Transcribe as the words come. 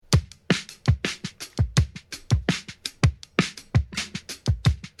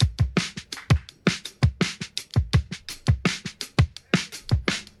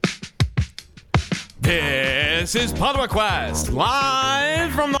This is Pod Request,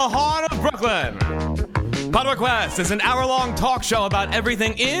 live from the heart of Brooklyn. Pod Request is an hour-long talk show about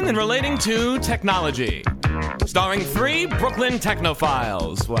everything in and relating to technology. Starring three Brooklyn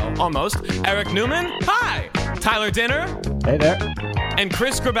technophiles. Well, almost. Eric Newman, hi! Tyler Dinner. Hey there. And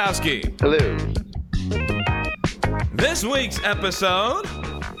Chris Grabowski. Hello. This week's episode...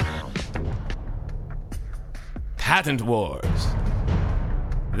 Patent Wars.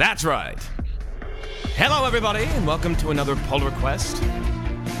 That's right. Hello, everybody, and welcome to another Pull Request.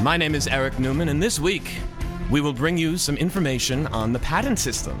 My name is Eric Newman, and this week we will bring you some information on the patent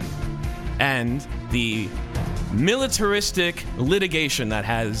system and the militaristic litigation that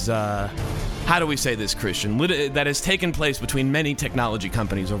has, how do we say this, Christian? That has taken place between many technology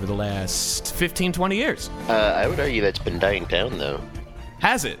companies over the last 15, 20 years. I would argue that's been dying down, though.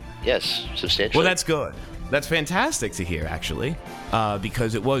 Has it? Yes, substantially. Well, that's good. That's fantastic to hear, actually,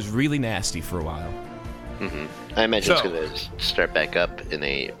 because it was really nasty for a while. Mm-hmm. I imagine it's going to start back up in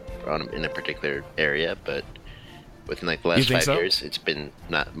a particular area, but within like the last 5 years, it's been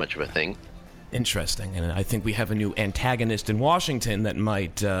not much of a thing. Interesting, and I think we have a new antagonist in Washington that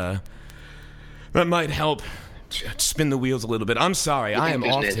might help spin the wheels a little bit. I'm sorry, I am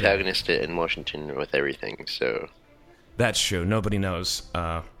off today. There's an antagonist in Washington with everything, so... That's true. Nobody knows.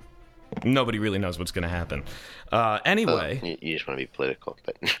 Nobody really knows what's going to happen. Anyway... Well, you just want to be political,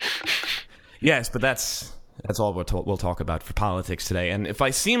 but... Yes, but that's all we'll talk about for politics today. And if I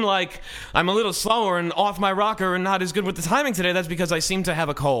seem like I'm a little slower and off my rocker and not as good with the timing today, that's because I seem to have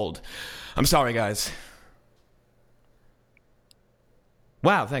a cold. I'm sorry, guys.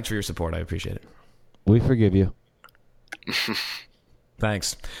 Wow, thanks for your support. I appreciate it. We forgive you.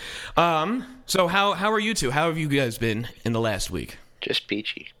 Thanks. So how are you two? How have you guys been in the last week? Just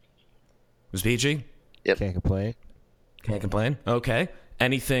peachy. It was peachy? Yep. Can't complain. Can't complain? Okay.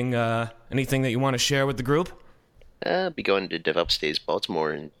 Anything that you want to share with the group? I'll be going to DevOps Days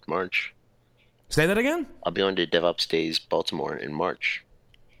Baltimore in March. Say that again? I'll be going to DevOps Days Baltimore in March.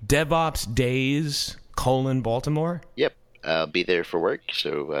 DevOps Days, Baltimore? Yep. I'll be there for work,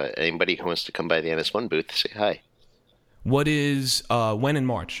 so anybody who wants to come by the NS1 booth, say hi. What is, when in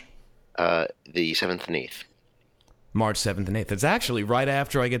March? The 7th and 8th. March 7th and 8th. It's actually right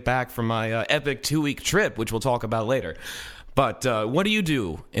after I get back from my epic 2-week trip, which we'll talk about later. But what do you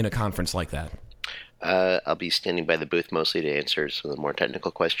do in a conference like that? I'll be standing by the booth mostly to answer some of the more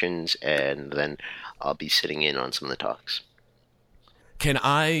technical questions, and then I'll be sitting in on some of the talks. Can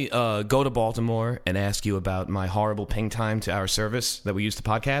I go to Baltimore and ask you about my horrible ping time to our service that we use to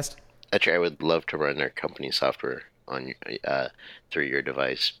podcast? Actually, I would love to run our company software on through your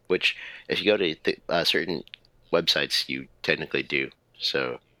device, which if you go to certain websites, you technically do.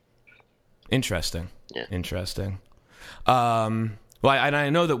 So interesting. Yeah. Interesting. Well, I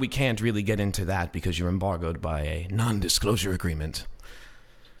know that we can't really get into that because you're embargoed by a non-disclosure agreement.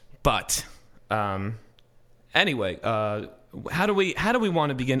 But anyway, how do we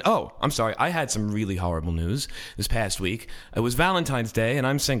want to begin? Oh, I'm sorry. I had some really horrible news this past week. It was Valentine's Day, and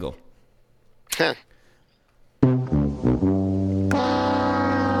I'm single. Huh.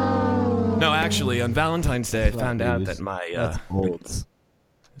 No, actually, on Valentine's Day, I found out that my... That's old.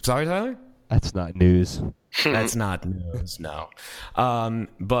 Sorry, Tyler? That's not news. That's not news, no.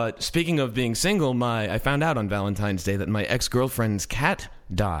 But speaking of being single, I found out on Valentine's Day that my ex-girlfriend's cat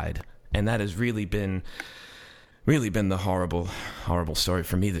died, and that has really been the horrible story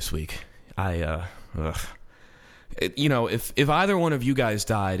for me this week. If either one of you guys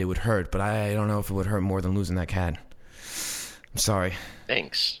died, it would hurt, but I don't know if it would hurt more than losing that cat. I'm sorry.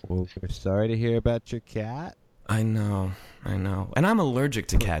 Thanks. Well, we're sorry to hear about your cat. I know. And I'm allergic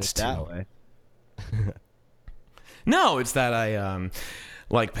to cats, too. That way. No, it's that I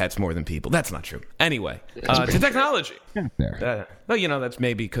like pets more than people. That's not true. Anyway, to technology. Fair. Well, that's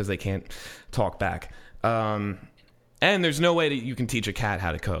maybe because they can't talk back. And there's no way that you can teach a cat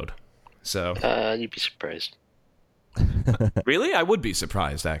how to code. So you'd be surprised. Really? I would be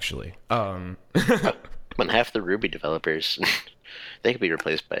surprised, actually. When half the Ruby developers, they could be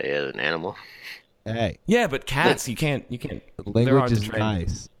replaced by an animal. Hey. Yeah, but cats, you can't. Language is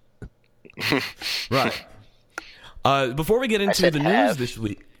nice. Right. Before we get into the news this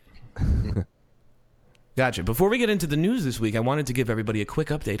week... Gotcha. Before we get into the news this week, I wanted to give everybody a quick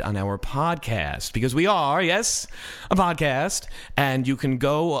update on our podcast, because we are, yes, a podcast, and you can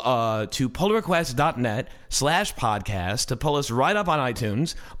go to pullrequest.net/podcast to pull us right up on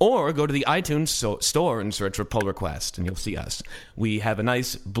iTunes, or go to the iTunes store and search for Pull Request, and you'll see us. We have a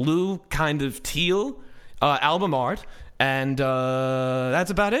nice blue, kind of teal album art, and that's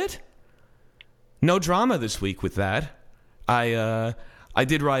about it. No drama this week with that. I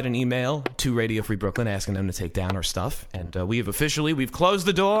did write an email to Radio Free Brooklyn asking them to take down our stuff, and we've closed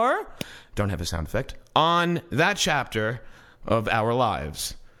the door, don't have a sound effect, on that chapter of our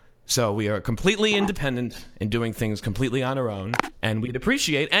lives. So we are completely independent and doing things completely on our own, and we'd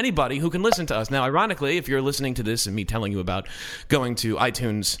appreciate anybody who can listen to us. Now, ironically, if you're listening to this and me telling you about going to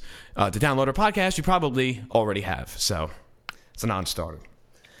iTunes to download our podcast, you probably already have, so it's a non-starter.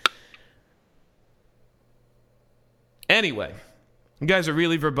 Anyway, you guys are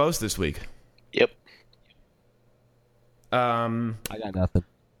really verbose this week. Yep. I got nothing.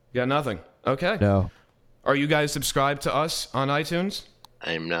 You got nothing? Okay. No. Are you guys subscribed to us on iTunes?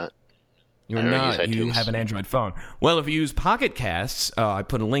 I am not. You're not. You have an Android phone. Well, if you use Pocket Casts, I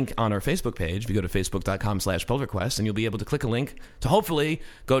put a link on our Facebook page. If you go to facebook.com/PullRequest, and you'll be able to click a link to hopefully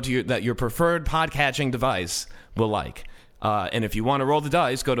go to your preferred podcatching device will like. And if you want to roll the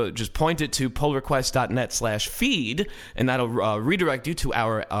dice, just point it to pullrequest.net/feed, and that'll redirect you to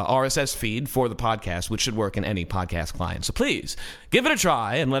our RSS feed for the podcast, which should work in any podcast client. So please, give it a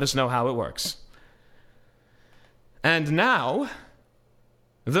try and let us know how it works. And now,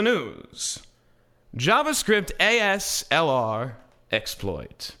 the news. JavaScript ASLR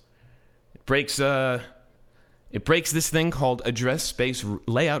exploit. It breaks this thing called address space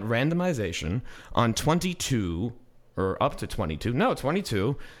layout randomization on 22,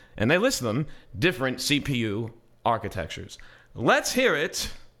 and they list them, different CPU architectures. Let's hear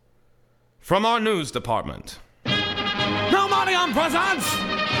it from our news department. Nobody on presents!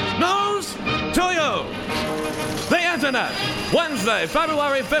 News to you! The Internet, Wednesday,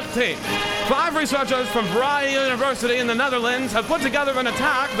 February 15th. 5 researchers from Vrije University in the Netherlands have put together an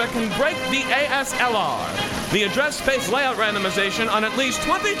attack that can break the ASLR, the address space layout randomization, on at least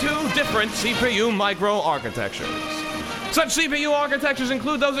 22 different CPU microarchitectures. Such CPU architectures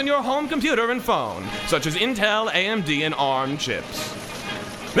include those in your home computer and phone, such as Intel, AMD, and ARM chips.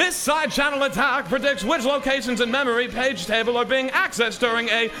 This side-channel attack predicts which locations in memory page table are being accessed during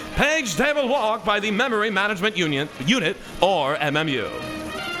a page table walk by the Memory Management Unit, or MMU.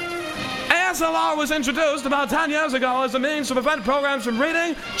 ASLR was introduced about 10 years ago as a means to prevent programs from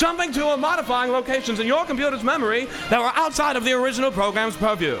reading, jumping to, or modifying locations in your computer's memory that were outside of the original program's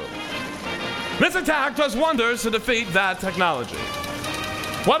purview. This attack does wonders to defeat that technology.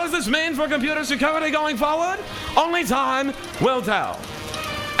 What does this mean for computer security going forward? Only time will tell.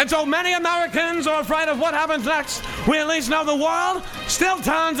 And so many Americans are afraid of what happens next. We at least know the world still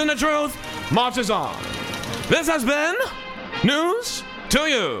turns and the truth marches on. This has been News to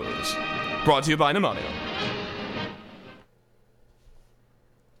Use, brought to you by Pneumonia.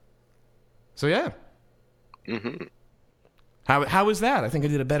 So yeah. Mm-hmm. How was that? I think I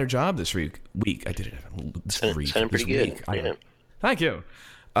did a better job this week. I did it this week. Sounded pretty good. Yeah. Thank you.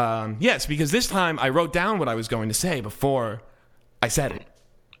 Yes, because this time I wrote down what I was going to say before I said it.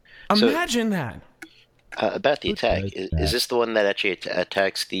 Imagine that. About the attack, is this the one that actually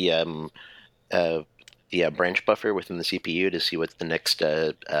attacks the branch buffer within the CPU to see what the next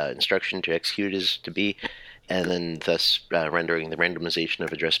instruction to execute is to be, and then thus rendering the randomization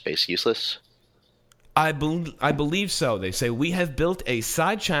of address space useless? I believe so. They say we have built a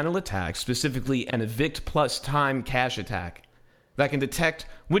side-channel attack, specifically an evict plus time cache attack, that can detect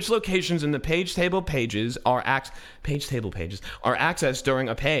which locations in the page table pages are accessed during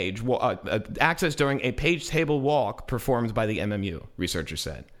a page table walk performed by the MMU, researchers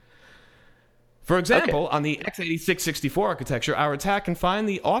said. For example, on the x86-64 architecture, our attack can find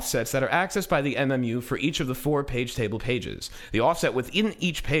the offsets that are accessed by the MMU for each of the 4 page table pages. The offset within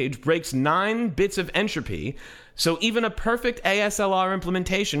each page breaks 9 bits of entropy, so even a perfect ASLR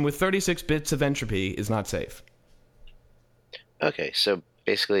implementation with 36 bits of entropy is not safe. Okay, so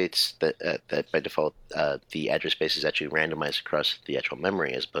basically it's that by default the address space is actually randomized across the actual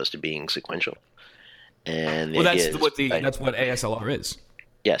memory as opposed to being sequential. And that's what ASLR is.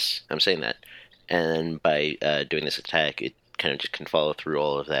 Yes, I'm saying that. And by doing this attack, it kind of just can follow through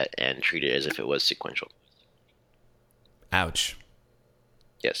all of that and treat it as if it was sequential. Ouch.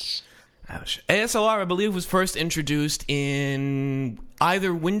 Yes. Ouch. ASLR, I believe, was first introduced in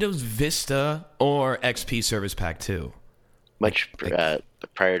either Windows Vista or XP Service Pack 2. Much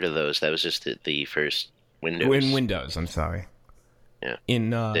prior to those, that was just the first Windows. In Windows, I'm sorry. Yeah. In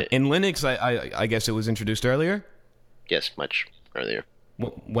Linux, I guess it was introduced earlier? Yes, much earlier.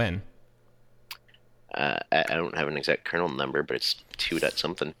 When? I don't have an exact kernel number, but it's 2.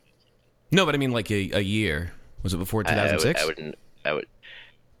 something. No, but I mean like a year. Was it before 2006? I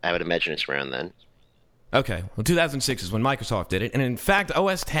would imagine it's around then. Okay. Well, 2006 is when Microsoft did it, and in fact,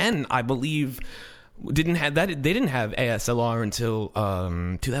 OS X, I believe, didn't have that. They didn't have ASLR until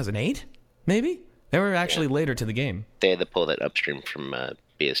 2008, maybe. They were actually later to the game. They had to pull that upstream from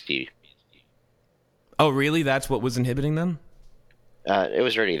BSD. Oh, really? That's what was inhibiting them? It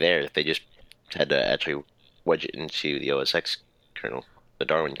was already there. They just had to actually wedge it into the OS X kernel, the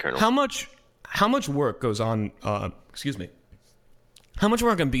Darwin kernel. How much work goes on? Excuse me. How much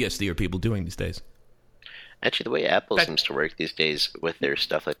work on BSD are people doing these days? Actually, the way Apple seems to work these days with their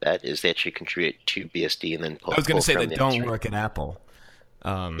stuff like that is they actually contribute to BSD and then pull. I was going to say they don't upstream. work at Apple.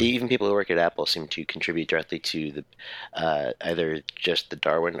 Even people who work at Apple seem to contribute directly to the either just the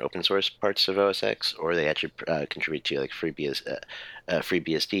Darwin open source parts of OS X, or they actually contribute to like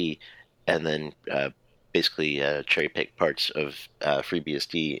FreeBSD, and then basically cherry pick parts of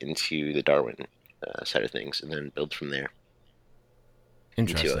FreeBSD into the Darwin side of things, and then build from there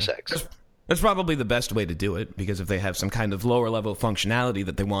into OS X. That's probably the best way to do it, because if they have some kind of lower level functionality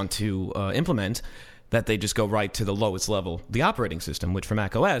that they want to implement, that they just go right to the lowest level, the operating system, which for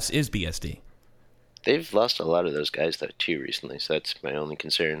Mac OS is BSD. They've lost a lot of those guys, though, too, recently, so that's my only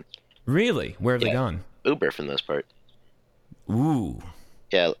concern. Really? Where have they gone? Uber, for the most part. Ooh.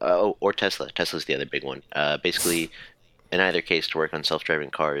 Yeah, or Tesla. Tesla's the other big one. Basically, in either case, to work on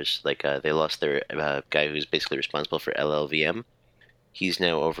self-driving cars, like they lost their guy who's basically responsible for LLVM. He's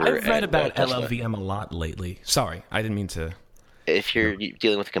now over. I've read about Tesla. LLVM a lot lately. Sorry, I didn't mean to. If you're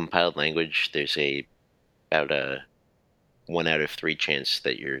dealing with a compiled language, there's about a 1 out of 3 chance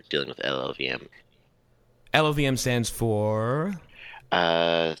that you're dealing with LLVM. LLVM stands for.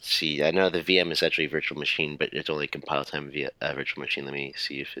 Let's see. I know the VM is actually virtual machine, but it's only compile time via virtual machine. Let me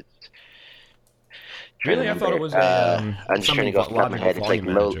see if it's. Really, I thought it was. I'm just trying to go off the top of my head. It's like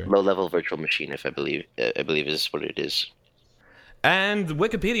low manager. level virtual machine, if I believe is what it is. And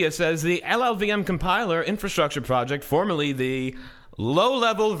Wikipedia says the LLVM compiler infrastructure project, formerly the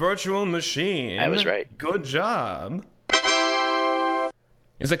low-level virtual machine. I was right. Good job.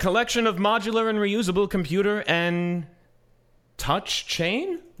 Is a collection of modular and reusable computer and touch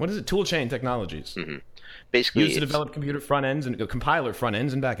chain? What is it? Tool chain technologies. Mm-hmm. Basically, used to develop computer front ends and compiler front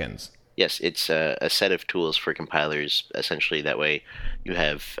ends and back ends. Yes, it's a set of tools for compilers. Essentially, that way you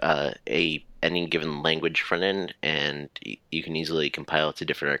have any given language front end, and you can easily compile to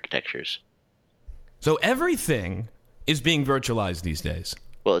different architectures. So everything is being virtualized these days.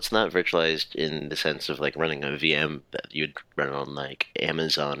 Well, it's not virtualized in the sense of like running a VM that you'd run on like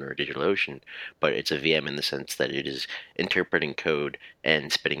Amazon or DigitalOcean, but it's a VM in the sense that it is interpreting code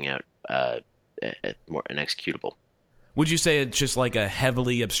and spitting out an executable. Would you say it's just like a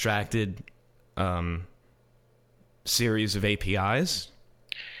heavily abstracted series of APIs?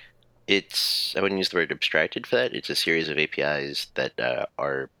 I wouldn't use the word abstracted for that. It's a series of APIs that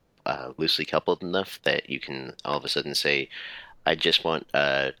are loosely coupled enough that you can all of a sudden say, I just want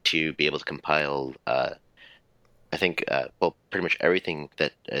to be able to compile, I think, pretty much everything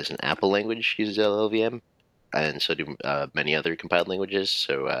that is an Apple language uses LLVM, and so do many other compiled languages.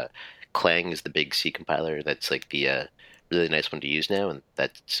 So Clang is the big C compiler. That's like the really nice one to use now, and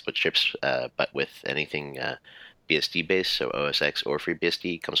that's what ships, but with anything BSD based, so OS X or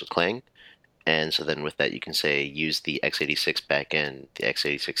FreeBSD comes with Clang. And so then with that, you can say use the x86 backend, the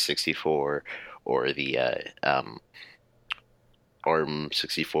x86 64, or the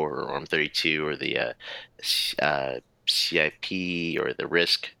ARM64 or ARM32, or the CIP or the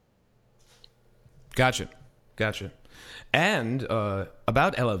RISC. Gotcha. And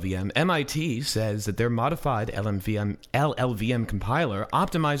about LLVM, MIT says that their modified LLVM compiler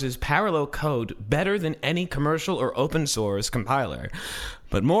optimizes parallel code better than any commercial or open source compiler.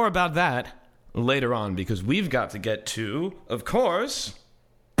 But more about that later on, because we've got to get to, of course,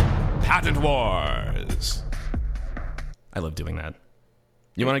 Patent Wars. I love doing that.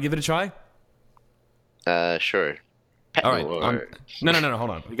 You want to give it a try? Sure. All right. No, hold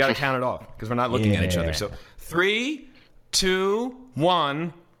on. We got to count it off because we're not looking at each other. So 3, 2,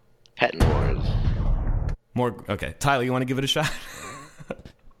 1. Patent Wars. More. Okay. Tyler, you want to give it a shot?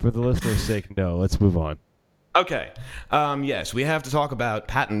 For the listener's sake, no. Let's move on. Okay. Yes, we have to talk about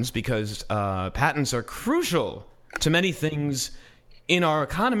patents because patents are crucial to many things in our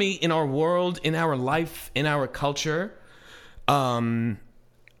economy, in our world, in our life, in our culture.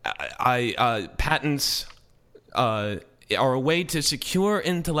 Patents are a way to secure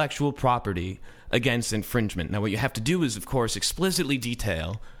intellectual property against infringement. Now, what you have to do is, of course, explicitly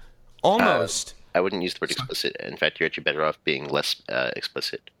detail almost... I wouldn't use the word explicit. In fact, you're actually better off being less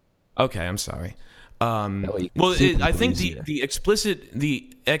explicit. Okay, I'm sorry. I think the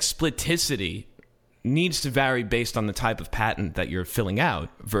explicitity needs to vary based on the type of patent that you're filling out,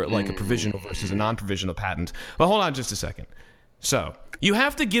 for like a provisional versus a non-provisional patent. But hold on just a second. So, you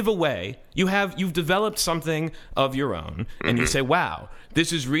have to give away You've developed something of your own, and you say, "Wow,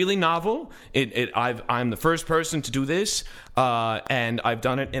 this is really novel. I'm the first person to do this, and I've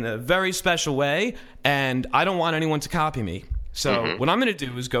done it in a very special way, and I don't want anyone to copy me." So what I'm going to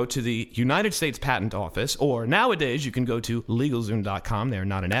do is go to the United States Patent Office, or nowadays you can go to LegalZoom.com. They're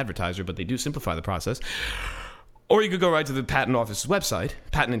not an advertiser, but they do simplify the process. Or you could go right to the Patent Office's website,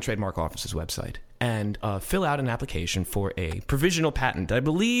 Patent and Trademark Office's website, and fill out an application for a provisional patent. I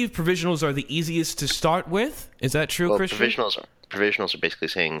believe provisionals are the easiest to start with. Is that true, Christian? Provisionals are basically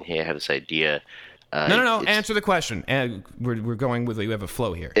saying, "Hey, I have this idea." No. Answer the question. We're going with you have a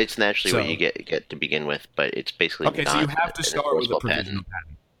flow here. It's naturally what you get to begin with, but it's basically okay. Not so you have to start with a provisional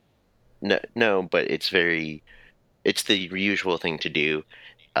patent. No, but it's the usual thing to do.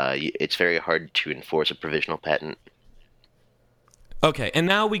 It's very hard to enforce a provisional patent. Okay, and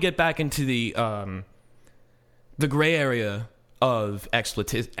now we get back into the gray area of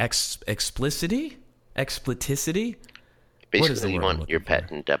explicitity. Basically, you want your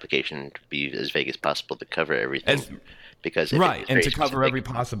patent application to be as vague as possible to cover everything. Because if to cover every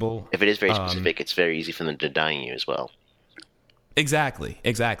possible. If it is very specific, it's very easy for them to deny you as well. Exactly.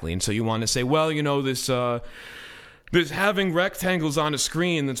 And so you want to say, well, this having rectangles on a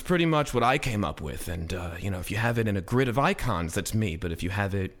screen, that's pretty much what I came up with. And, if you have it in a grid of icons, that's me. But if you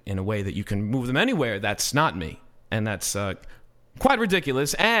have it in a way that you can move them anywhere, that's not me. And that's quite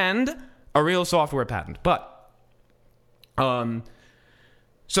ridiculous and a real software patent. But,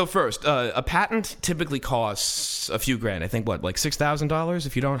 so first, a patent typically costs a few grand. I think, like $6,000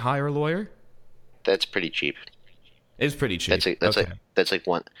 if you don't hire a lawyer? That's pretty cheap. It's pretty cheap. That's like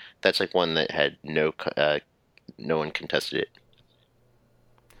one that had no one contested it.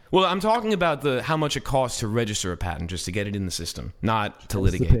 Well, I'm talking about how much it costs to register a patent, just to get it in the system, not to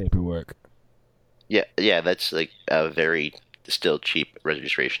litigate. The paperwork. Yeah, that's like a very still cheap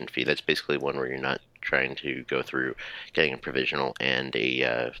registration fee. That's basically one where you're not trying to go through getting a provisional and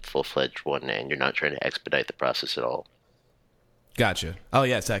a full-fledged one, and you're not trying to expedite the process at all. Gotcha. Oh,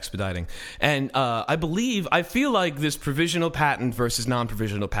 yeah, it's expediting. And I feel like this provisional patent versus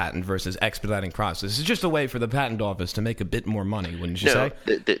non-provisional patent versus expediting process is just a way for the patent office to make a bit more money, wouldn't you say?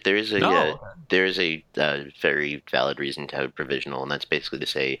 There is a very valid reason to have a provisional, and that's basically to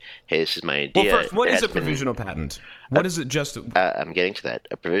say, hey, this is my idea. Well, first, what is a provisional patent? What is it just... I'm getting to that.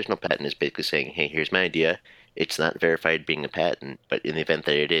 A provisional patent is basically saying, hey, here's my idea. It's not verified being a patent, but in the event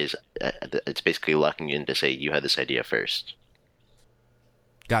that it is, it's basically locking you in to say you had this idea first.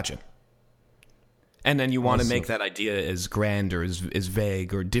 Gotcha. And then you want to make that idea as grand or as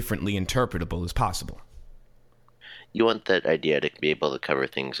vague or differently interpretable as possible. You want that idea to be able to cover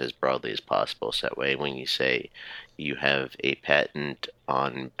things as broadly as possible. So that way, when you say you have a patent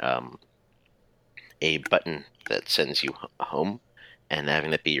on a button that sends you home, and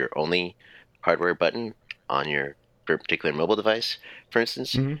having that be your only hardware button on your particular mobile device, for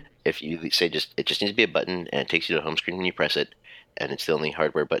instance, if you say it just needs to be a button and it takes you to the home screen when you press it, and it's the only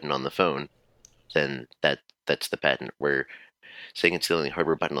hardware button on the phone, then that's the patent. Where saying it's the only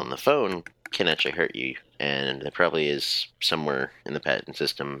hardware button on the phone can actually hurt you, and there probably is somewhere in the patent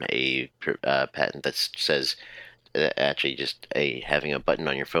system a patent that says actually just having a button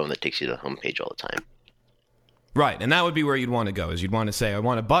on your phone that takes you to the home page all the time. Right, and that would be where you'd want to go, is you'd want to say, I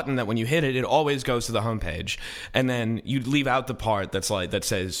want a button that when you hit it, it always goes to the homepage. And then you'd leave out the part that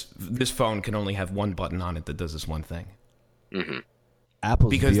says, this phone can only have one button on it that does this one thing. Mm-hmm.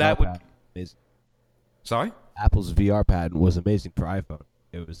 Apple's VR patent is... Sorry? Apple's VR patent was amazing for iPhone.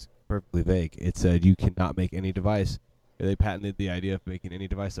 It was perfectly vague. It said you cannot make any device. They patented the idea of making any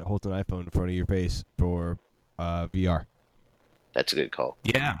device that holds an iPhone in front of your face for VR. That's a good call.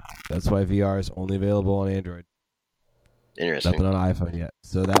 Yeah. That's why VR is only available on Android. Interesting. Nothing on iPhone yet.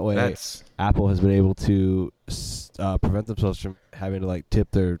 So that way, Apple has been able to prevent themselves from having to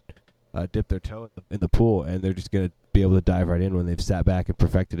dip their toe in the pool, and they're just going to be able to dive right in when they've sat back and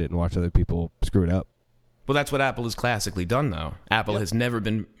perfected it and watched other people screw it up. Well, that's what Apple has classically done, though. Apple has never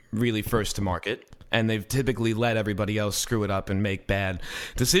been really first to market, and they've typically let everybody else screw it up and make bad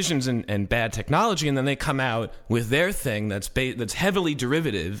decisions and bad technology, and then they come out with their thing that's heavily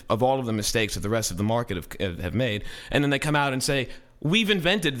derivative of all of the mistakes that the rest of the market have made, and then they come out and say, we've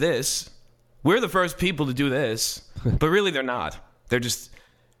invented this, we're the first people to do this, but really they're not. They're just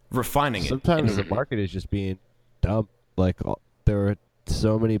refining it. Sometimes the market is just being dumb. There were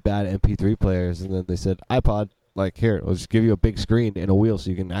so many bad MP3 players, and then they said, iPod, here, we'll just give you a big screen and a wheel so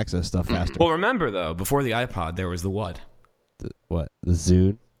you can access stuff faster. Well, remember, though, before the iPod, there was the what? The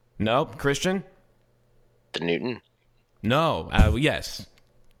Zune? Nope. Christian? The Newton? No. Yes.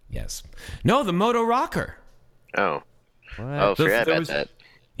 No, the Moto Rocker. Oh. What? Oh, forgot about that.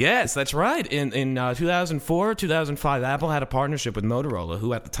 Yes, that's right. In 2004, 2005, Apple had a partnership with Motorola,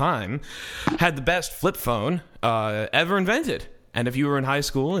 who at the time had the best flip phone ever invented. And if you were in high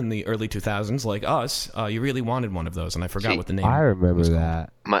school in the early 2000s, like us, you really wanted one of those. And I forgot what the name. I remember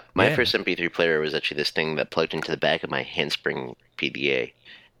that. My first MP3 player was actually this thing that plugged into the back of my handspring PDA,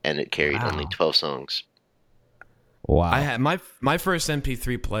 and it carried only 12 songs. Wow. I had my first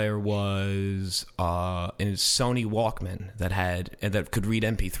MP3 player was a Sony Walkman that could read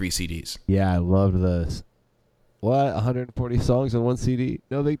MP3 CDs. Yeah, I loved those. What? 140 songs on one CD?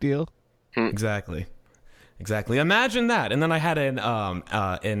 No big deal. Exactly. Imagine that. And then I had a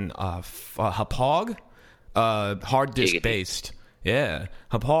Hauppauge hard disk based. Yeah,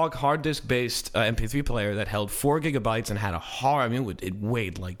 Hauppauge hard disk based MP3 player that held 4 gigabytes and had it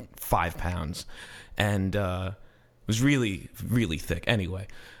weighed like 5 pounds, and was really, really thick. Anyway,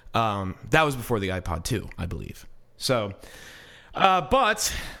 that was before the iPod 2, I believe. So,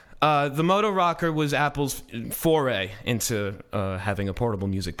 but the Moto Rocker was Apple's foray into having a portable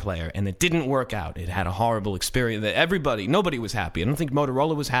music player, and it didn't work out. It had a horrible experience. Nobody was happy. I don't think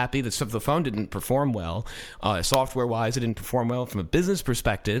Motorola was happy. The phone didn't perform well. Software-wise, it didn't perform well. From a business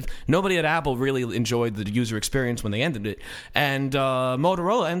perspective, nobody at Apple really enjoyed the user experience when they ended it. And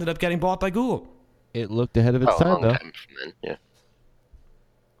Motorola ended up getting bought by Google. It looked ahead of its time, though. Time from then, yeah.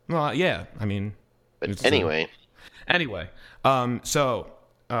 Well, yeah. I mean, but anyway.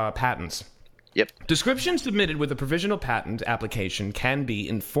 Patents. Yep. Descriptions submitted with a provisional patent application can be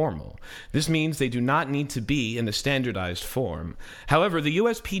informal. This means they do not need to be in a standardized form. However, the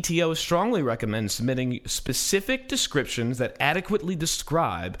USPTO strongly recommends submitting specific descriptions that adequately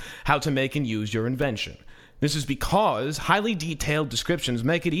describe how to make and use your invention. This is because highly detailed descriptions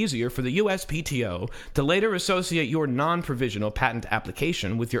make it easier for the USPTO to later associate your non-provisional patent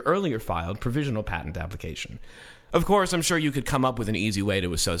application with your earlier filed provisional patent application. Of course, I'm sure you could come up with an easy way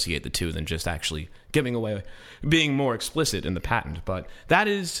to associate the two than just actually being more explicit in the patent, but that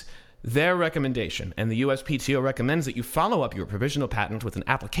is their recommendation, and the USPTO recommends that you follow up your provisional patent with an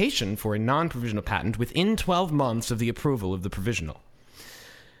application for a non-provisional patent within 12 months of the approval of the provisional.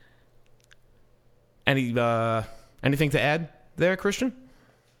 Anything to add there, Christian?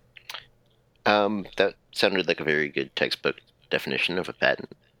 That sounded like a very good textbook definition of a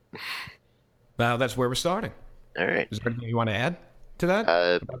patent. Well, that's where we're starting. All right. Is there anything you want to add to that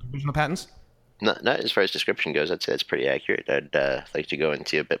about provisional patents? Not as far as description goes. I'd say that's pretty accurate. I'd like to go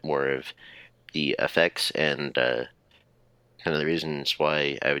into a bit more of the effects and kind of the reasons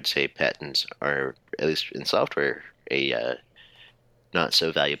why I would say patents are, at least in software, a not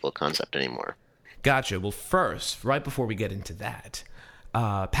so valuable concept anymore. Gotcha. Well, first, right before we get into that,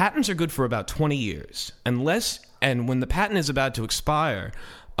 patents are good for about 20 years. And when the patent is about to expire,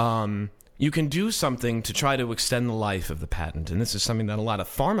 you can do something to try to extend the life of the patent. And this is something that a lot of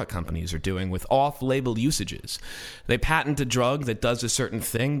pharma companies are doing with off-label usages. They patent a drug that does a certain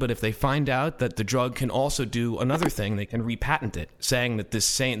thing, but if they find out that the drug can also do another thing, they can repatent it, saying that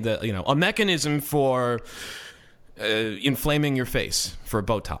a mechanism for inflaming your face for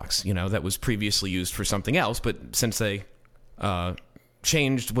Botox, that was previously used for something else, but since they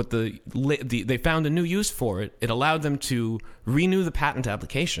changed what they found a new use for it, it allowed them to renew the patent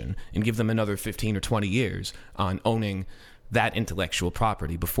application and give them another 15 or 20 years on owning that intellectual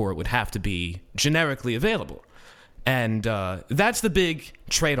property before it would have to be generically available. And that's the big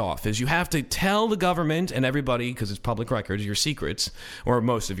trade-off, is you have to tell the government and everybody, because it's public records, your secrets, or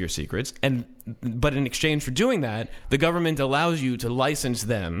most of your secrets, but in exchange for doing that, the government allows you to license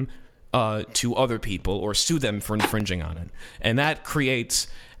them to other people or sue them for infringing on it. And that creates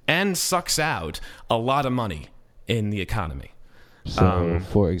and sucks out a lot of money in the economy. So,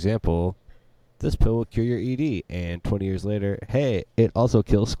 for example, this pill will cure your ED, and 20 years later, hey, it also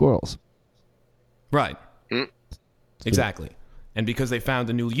kills squirrels. Right. Exactly. And because they found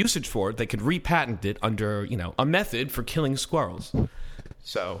a new usage for it, they could repatent it under, a method for killing squirrels.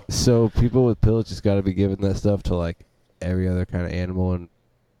 So people with pills just got to be giving that stuff to, like, every other kind of animal and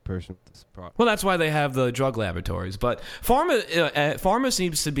person with this problem. Well, that's why they have the drug laboratories. But pharma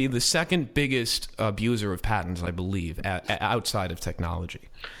seems to be the second biggest abuser of patents, I believe, outside of technology.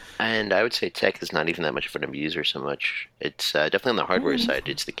 And I would say tech is not even that much of an abuser so much. It's definitely on the hardware side,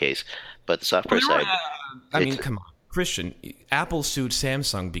 it's the case. But the software side... come on. Christian, Apple sued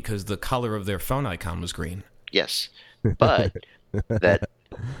Samsung because the color of their phone icon was green. Yes, but that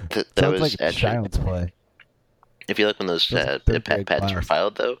was like actually... child's play. If you look when those patents were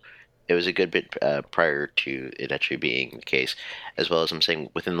filed, though, It was a good bit prior to it actually being the case, as well as I'm saying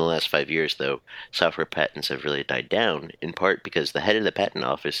within the last 5 years, though, software patents have really died down, in part because the head of the patent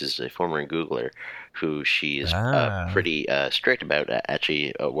office is a former Googler who she is pretty strict about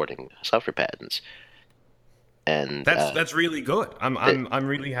actually awarding software patents. And that's really good. I'm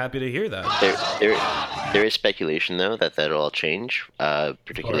really happy to hear that. There is speculation, though, that that'll all change,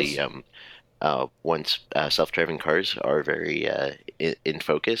 particularly once self-driving cars are very in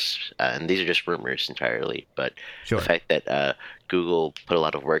focus, and these are just rumors entirely, but the fact that Google put a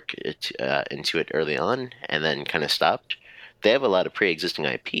lot of work into it early on and then kind of stopped, they have a lot of pre-existing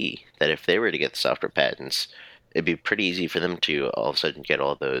IP that if they were to get the software patents, it'd be pretty easy for them to all of a sudden get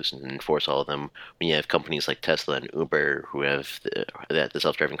all those and enforce all of them when you have companies like Tesla and Uber who have the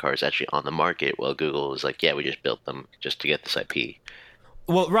self-driving cars actually on the market, while Google was like, yeah, we just built them just to get this IP.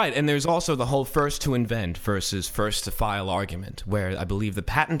 Well, right, and there's also the whole first to invent versus first to file argument, where I believe the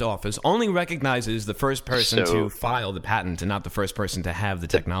patent office only recognizes the first person to file the patent and not the first person to have the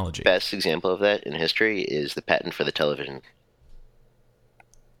technology. The best example of that in history is the patent for the television.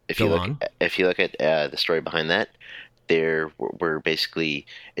 If you look at the story behind that, there were basically,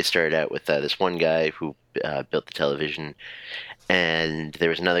 it started out with this one guy who built the television, and there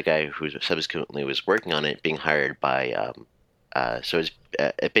was another guy who subsequently was working on it, being hired by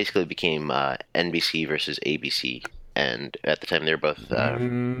it basically became NBC versus ABC, and at the time they were both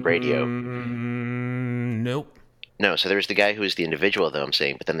radio. Nope. No, so there was the guy who was the individual, though, I'm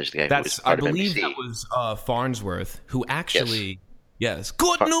saying, but then there's the guy who was part of NBC. I believe that was Farnsworth, who actually... Yes.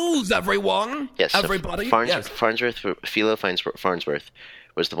 Good news, everyone! Yes, everybody! Farnsworth, Philo Farnsworth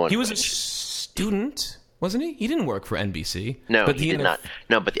was the one... He was a student, wasn't he? He didn't work for NBC. No, he did not.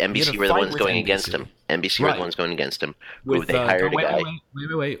 No, but the NBC were the ones going against him. NBC were the ones going against him. They hired a guy.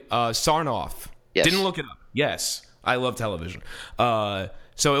 Wait. Sarnoff. Yes. Didn't look it up. Yes. I love television. So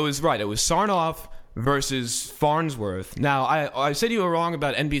it was right. It was Sarnoff versus Farnsworth. Now, I said you were wrong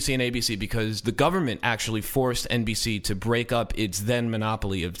about NBC and ABC because the government actually forced NBC to break up its then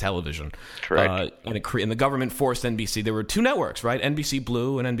monopoly of television. Correct. And the government forced NBC. There were two networks, right? NBC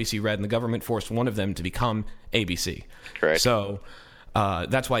Blue and NBC Red, and the government forced one of them to become ABC. Correct. So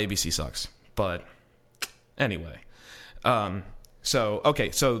that's why ABC sucks. But anyway. So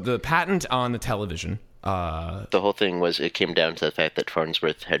the patent on the television. The whole thing was, it came down to the fact that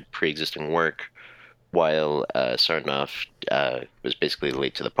Farnsworth had pre-existing work, while Sarnoff was basically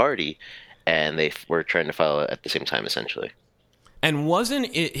late to the party, and they were trying to file it at the same time, essentially. And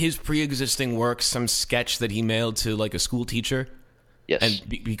wasn't it his pre-existing work some sketch that he mailed to, like, a school teacher? Yes.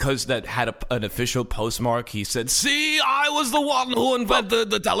 And because that had an official postmark, he said, "See, I was the one who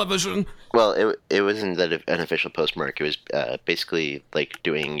invented the television." Well, it wasn't that an official postmark. It was basically like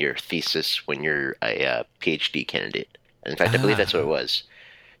doing your thesis when you're a PhD candidate. In fact, I believe that's what it was.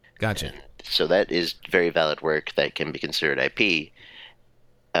 Gotcha. And so that is very valid work that can be considered IP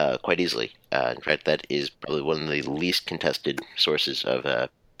quite easily. In fact, that is probably one of the least contested sources of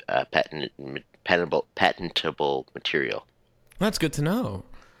patentable material. That's good to know.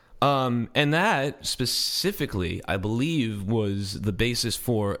 And that specifically, I believe, was the basis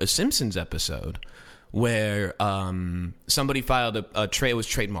for a Simpsons episode where somebody filed it was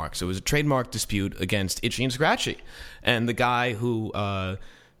trademarks. It was a trademark dispute against Itchy and Scratchy. And the guy who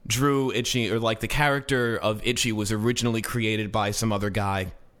drew Itchy, or like the character of Itchy, was originally created by some other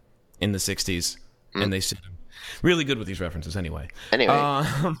guy in the 60s. And they sued him. Really good with these references anyway. Anyway,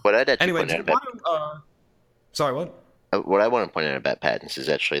 what I'd actually point out about... sorry, what? What I want to point out about patents is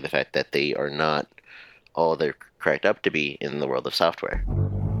actually the fact that they are not all they're cracked up to be in the world of software.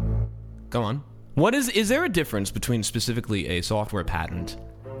 Go on. What is there a difference between specifically a software patent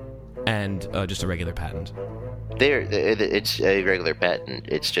and just a regular patent? It's a regular patent.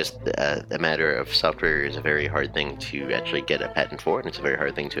 It's just a matter of software is a very hard thing to actually get a patent for, and it's a very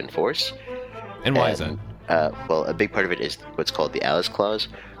hard thing to enforce. And why is that? Well, a big part of it is what's called the Alice Clause,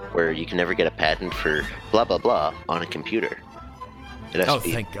 where you can never get a patent for blah, blah, blah on a computer.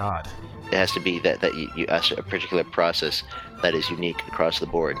 Thank God. It has to be that you ask a particular process that is unique across the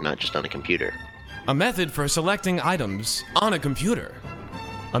board, not just on a computer. A method for selecting items on a computer.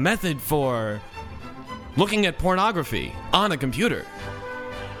 A method for looking at pornography on a computer.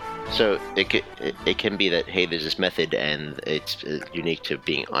 So it can be that, hey, there's this method and it's unique to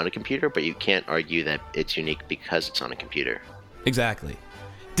being on a computer, but you can't argue that it's unique because it's on a computer. Exactly.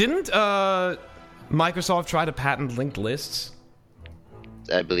 Didn't Microsoft try to patent linked lists?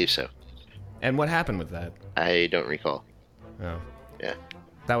 I believe so. And what happened with that? I don't recall. Oh. Yeah.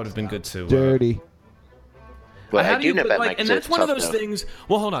 That would have been good to... Dirty. Well, How I do know about Microsoft. and that's one of those though. things.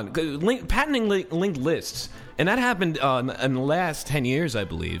 Well, hold on. Patenting linked lists, and that happened in the last 10 years, I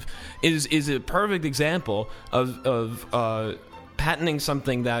believe, is a perfect example of patenting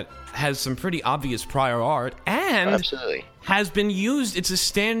something that has some pretty obvious prior art and Absolutely. has been used. It's a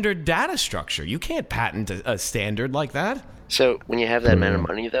standard data structure. You can't patent a standard like that. So when you have that amount of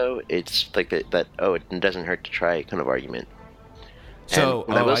money, though, it's like that it doesn't hurt to try kind of argument. So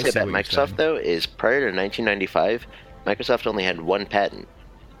and what I will say see about what you're Microsoft, saying. though, is prior to 1995, Microsoft only had one patent.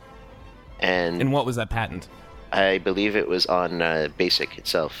 And what was that patent? I believe it was on BASIC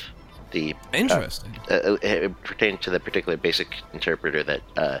itself. Interesting. It pertained to the particular BASIC interpreter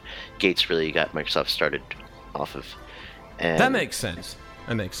that Gates really got Microsoft started off of. And, That makes sense.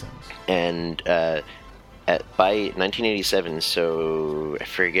 And by 1987, so I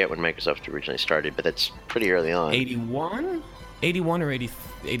forget when Microsoft originally started, but that's pretty early on. 81? 81 or 80?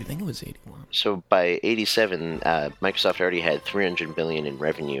 I think it was 81. So by 87, Microsoft already had $300 million in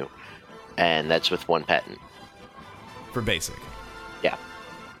revenue, and that's with one patent. For BASIC. Yeah.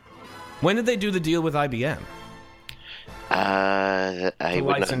 When did they do the deal with IBM? I To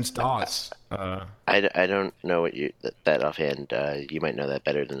would license not, DOS. I don't know what that offhand. You might know that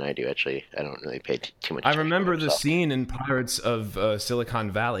better than I do. Actually, I don't really pay too much. I attention remember to the myself. scene in Pirates of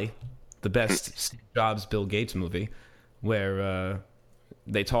Silicon Valley, the best Steve Jobs, Bill Gates movie, where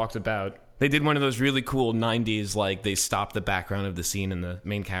they talked about. They did one of those really cool 90s, like they stopped the background of the scene and the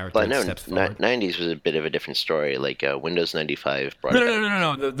main character Well, no, steps forward. 90s was a bit of a different story. Like Windows 95 brought No, it no,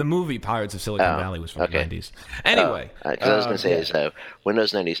 back. no. The movie Pirates of Silicon Valley was from okay. the 90s. Anyway. Because I was going to say yeah. is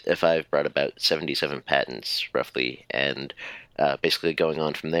Windows 95 brought about 77 patents, roughly, and basically going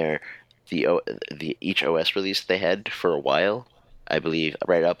on from there, each OS release they had for a while, I believe,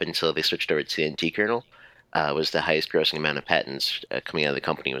 right up until they switched over to the NT kernel, was the highest grossing amount of patents coming out of the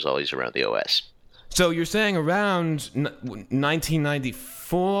company was always around the OS. So you're saying around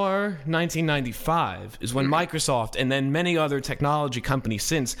 1994, 1995 is when Microsoft and then many other technology companies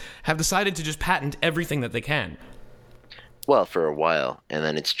since have decided to just patent everything that they can. Well, for a while, and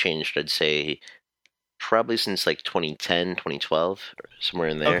then it's changed, I'd say, probably since like 2010, 2012, or somewhere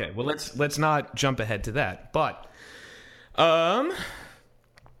in there. Okay, well let's not jump ahead to that. But hold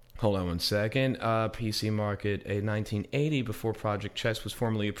on one second. PC market in 1980, before Project Chess was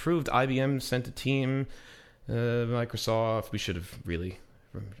formally approved, IBM sent a team. Microsoft. We should have really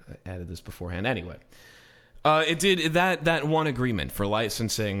added this beforehand. Anyway, it did that one agreement for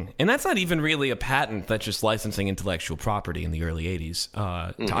licensing, and that's not even really a patent. That's just licensing intellectual property in the early 80s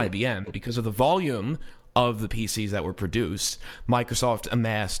to IBM because of the volume of the PCs that were produced. Microsoft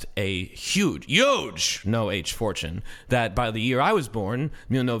amassed a huge, no H fortune that by the year I was born,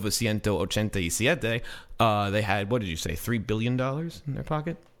 1987, they had, what did you say, $3 billion in their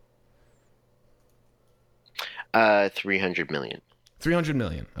pocket? 300 million. 300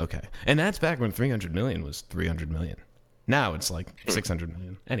 million, okay. And that's back when 300 million was 300 million. Now it's like 600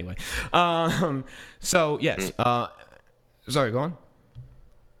 million. Anyway, so yes. Sorry, go on.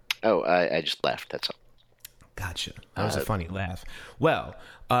 Oh, I just laughed, that's all. Gotcha. That was a funny laugh. Well,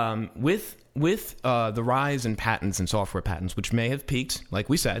 with the rise in patents and software patents, which may have peaked, like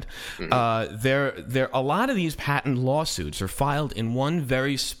we said, there a lot of these patent lawsuits are filed in one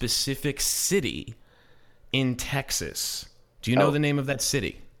very specific city in Texas. Do you know the name of that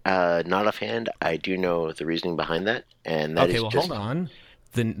city? Not offhand. I do know the reasoning behind that, and that is hold on.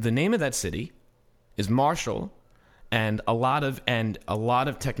 The name of that city is Marshall. And a lot of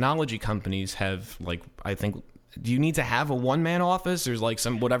technology companies have, like, I think, do you need to have a one-man office or like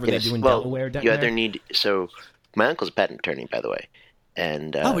some whatever they do in Delaware? You either need. So my uncle's a patent attorney, by the way,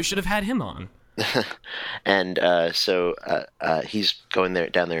 and we should have had him on. And so he's going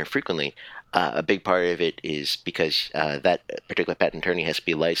down there frequently. A big part of it is because that particular patent attorney has to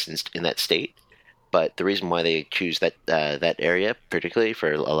be licensed in that state. But the reason why they choose that area, particularly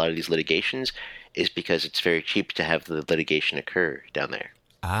for a lot of these litigations, is because it's very cheap to have the litigation occur down there.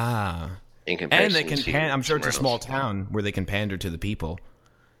 Ah. In comparison, and they can I'm sure it's a small else. town where they can pander to the people.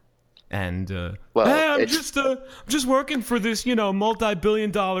 And hey, I'm just working for this,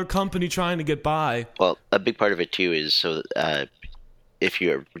 multi-billion-dollar company trying to get by. Well, a big part of it too is so if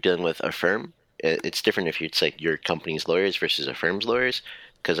you're dealing with a firm, it's different if it's like your company's lawyers versus a firm's lawyers,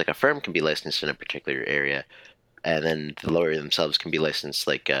 because like a firm can be licensed in a particular area, and then the lawyer themselves can be licensed.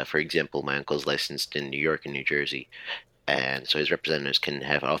 Like for example, my uncle's licensed in New York and New Jersey, and so his representatives can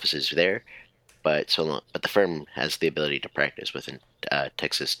have offices there. But the firm has the ability to practice within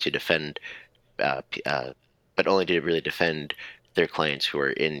Texas to defend, but only to really defend their clients who are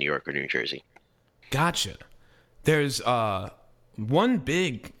in New York or New Jersey. Gotcha. There's one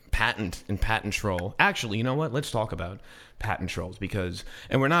big patent and patent troll. Actually, you know what? Let's talk about patent trolls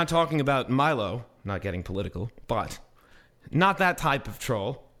and we're not talking about Milo, not getting political, but not that type of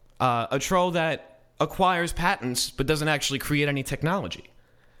troll. A troll that acquires patents but doesn't actually create any technology.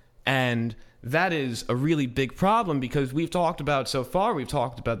 And that is a really big problem because we've talked about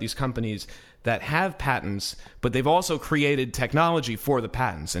these companies that have patents, but they've also created technology for the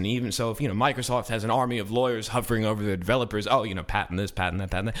patents. And even so, if Microsoft has an army of lawyers hovering over their developers, patent this, patent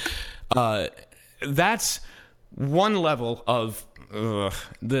that, patent that. That's one level of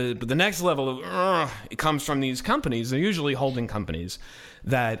the next level of it comes from these companies. They're usually holding companies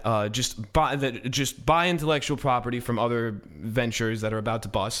that just buy intellectual property from other ventures that are about to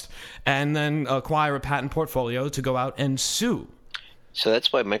bust, and then acquire a patent portfolio to go out and sue. So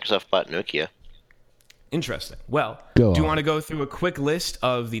that's why Microsoft bought Nokia. Interesting. Well, do you want to go through a quick list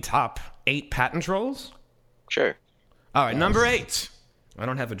of the top 8 patent trolls? Sure. All right, number 8. I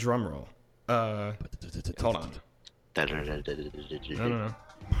don't have a drum roll. Hold on. No.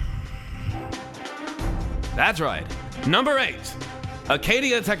 That's right. Number 8.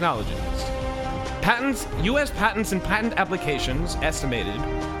 Acadia Technologies. U.S. patents and patent applications estimated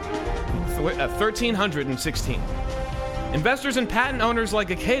 1,316. Investors and patent owners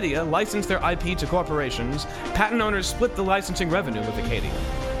like Acadia license their IP to corporations. Patent owners split the licensing revenue with Acadia.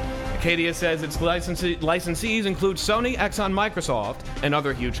 Acadia says its licensees include Sony, Exxon, Microsoft, and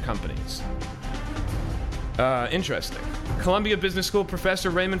other huge companies. Interesting. Columbia Business School professor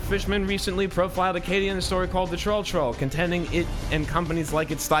Raymond Fishman recently profiled Acadia in a story called The Troll, contending it and companies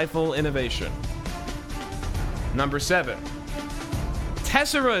like it stifle innovation. Number 7.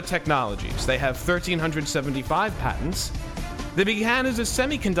 Tessera Technologies. They have 1,375 patents. They began as a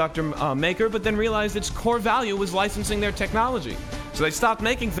semiconductor maker, but then realized its core value was licensing their technology. So they stopped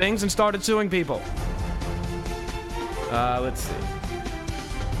making things and started suing people. Let's see.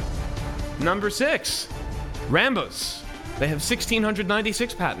 Number 6. Rambus. They have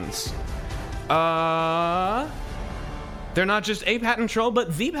 1,696 patents. They're not just a patent troll,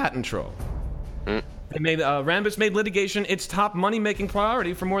 but the patent troll. Rambus made litigation its top money-making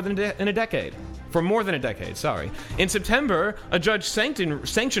priority for more than a decade. In September, a judge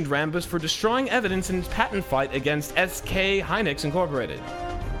sanctioned Rambus for destroying evidence in its patent fight against SK Hynix Incorporated.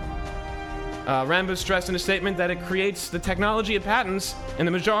 Rambus stressed in a statement that it creates the technology it patents, and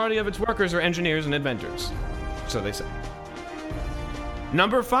the majority of its workers are engineers and inventors. So they say.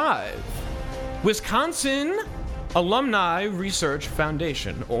 Number 5. Wisconsin Alumni Research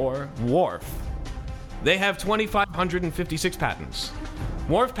Foundation, or WARF. They have 2,556 patents.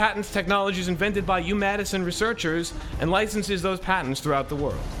 WARF patents technologies invented by UMadison researchers and licenses those patents throughout the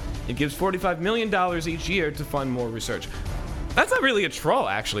world. It gives $45 million each year to fund more research. That's not really a troll,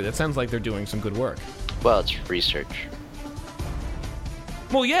 actually. That sounds like they're doing some good work. Well, it's research.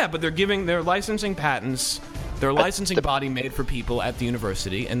 Well, yeah, but they're licensing patents. They're a licensing body made for people at the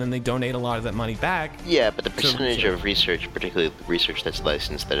university, and then they donate a lot of that money back. Yeah, but the percentage of research, particularly research that's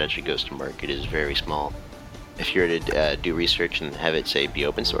licensed, that actually goes to market is very small. If you were to do research and have it, say, be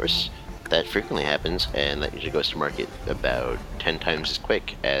open source, that frequently happens, and that usually goes to market about 10 times as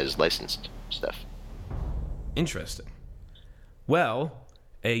quick as licensed stuff. Interesting. Well,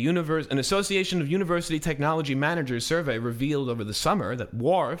 an Association of University Technology Managers survey revealed over the summer that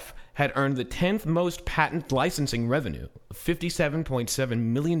WARF had earned the 10th most patent licensing revenue of $57.7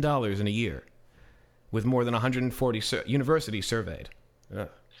 million in a year, with more than 140 universities surveyed. Ugh.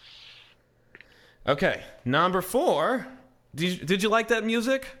 Okay, number 4. Did you like that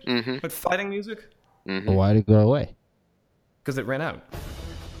music? Mm-hmm. That fighting music? Mm-hmm. Well, why did it go away? Because it ran out.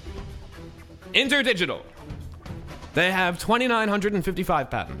 InterDigital. They have 2,955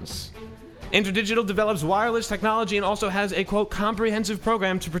 patents. InterDigital develops wireless technology and also has a, quote, comprehensive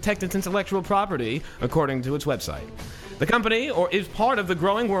program to protect its intellectual property, according to its website. The company is part of the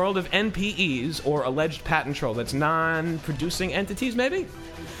growing world of NPEs, or alleged patent troll. That's non-producing entities, maybe?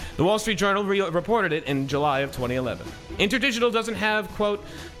 The Wall Street Journal reported it in July of 2011. InterDigital doesn't have, quote,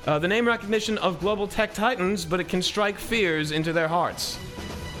 the name recognition of global tech titans, but it can strike fears into their hearts.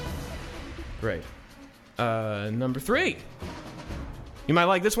 Great. Number 3. You might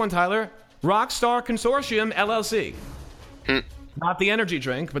like this one, Tyler. Rockstar Consortium, LLC. Not the energy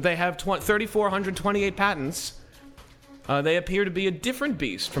drink, but they have 3,428 patents. They appear to be a different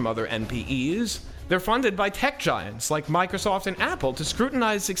beast from other NPEs. They're funded by tech giants like Microsoft and Apple to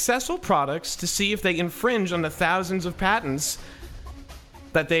scrutinize successful products to see if they infringe on the thousands of patents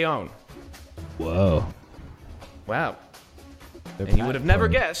that they own. Whoa. Wow. And you would have never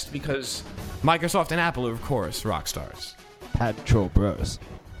guessed, because Microsoft and Apple are, of course, rock stars. Patent troll bros.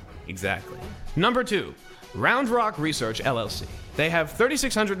 Exactly. Number 2. Round Rock Research, LLC. They have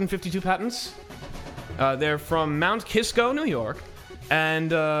 3,652 patents. They're from Mount Kisco, New York. And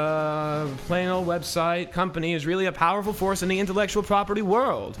plain old website company is really a powerful force in the intellectual property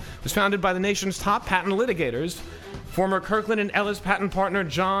world. It was founded by the nation's top patent litigators, former Kirkland and Ellis patent partner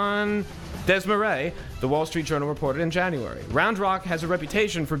John Desmarais, the Wall Street Journal reported in January. Round Rock has a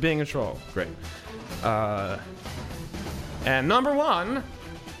reputation for being a troll. Great. And the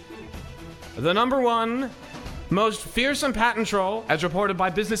number one most fearsome patent troll, as reported by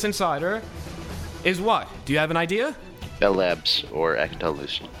Business Insider, is what? Do you have an idea? Bell Labs or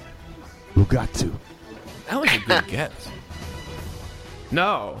Alcatel-Lucent. Bugatti. That was a good guess.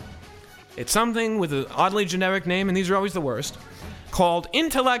 No. It's something with an oddly generic name, and these are always the worst, called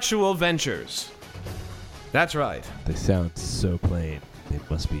Intellectual Ventures. That's right. They sound so plain. They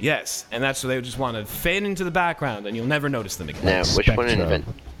must be. Yes, and that's so they just want to fade into the background, and you'll never notice them again. Now,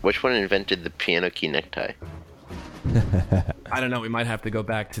 which one invented the piano key necktie? I don't know. We might have to go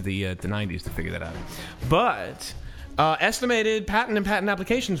back to the 90s to figure that out. But estimated patent and patent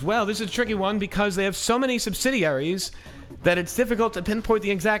applications, well, this is a tricky one because they have so many subsidiaries that it's difficult to pinpoint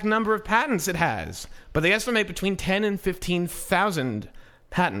the exact number of patents it has. But they estimate between 10 and 15,000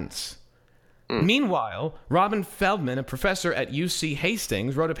 patents. Meanwhile, Robin Feldman, a professor at UC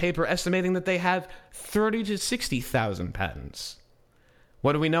Hastings, wrote a paper estimating that they have 30 to 60,000 patents.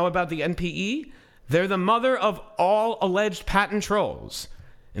 What do we know about the NPE? They're the mother of all alleged patent trolls.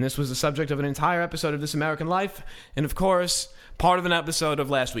 And this was the subject of an entire episode of This American Life, and of course, part of an episode of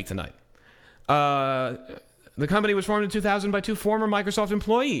Last Week Tonight. The company was formed in 2000 by two former Microsoft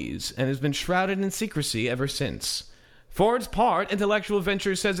employees and has been shrouded in secrecy ever since. For its part, Intellectual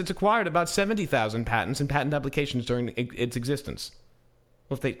Ventures says it's acquired about 70,000 patents and patent applications during its existence.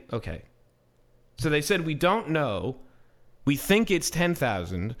 Well, okay. So they said, we don't know. We think it's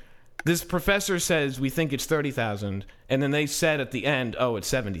 10,000. This professor says we think it's 30,000. And then they said at the end, oh, it's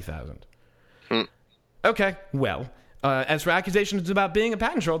 70,000. Okay, well, as for accusations about being a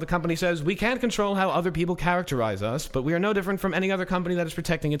patent troll, the company says, we can't control how other people characterize us, but we are no different from any other company that is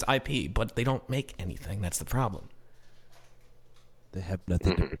protecting its IP. But they don't make anything. That's the problem. They have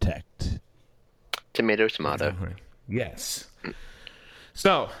nothing to protect. Tomato, tomato. Yes.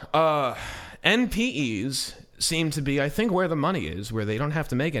 So, NPEs seem to be, I think, where the money is, where they don't have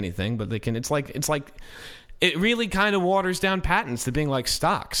to make anything, but they can. It's like it really kind of waters down patents to being like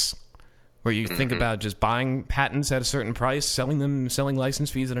stocks, where you think about just buying patents at a certain price, selling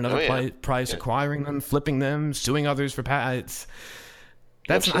license fees at another price, acquiring them, flipping them, suing others for patents.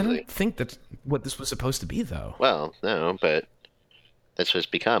 I don't think that's what this was supposed to be, though. Well, no, but that's what it's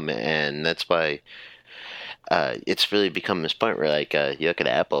become, and that's why it's really become this point where, like, you look at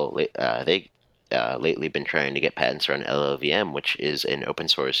Apple, they lately been trying to get patents around LLVM, which is an open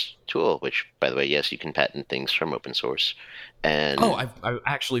source tool, which, by the way, yes, you can patent things from open source. And I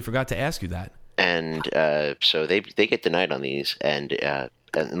actually forgot to ask you that. And so they get denied on these, and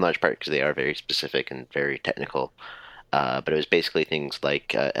in large part because they are very specific and very technical. But it was basically things like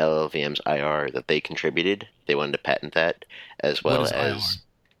LLVM's IR that they contributed. They wanted to patent that, as well as IR?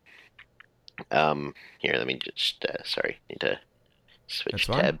 Here, let me just need to switch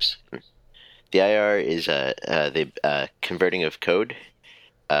tabs. The IR is the converting of code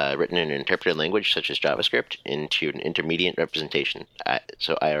written in an interpreted language such as JavaScript into an intermediate representation.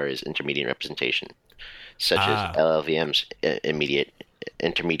 So IR is intermediate representation, such as LLVM's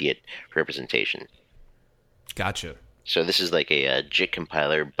intermediate representation. Gotcha. So this is like a JIT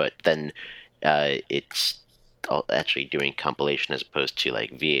compiler, but then it's actually doing compilation as opposed to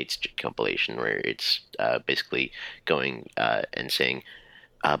like V8's JIT compilation, where it's basically going and saying,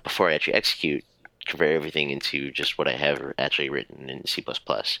 before I actually execute, convert everything into just what I have actually written in C++.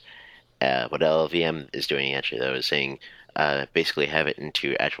 What LLVM is doing actually, though, is saying basically have it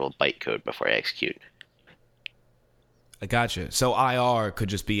into actual bytecode before I execute. I gotcha. So IR could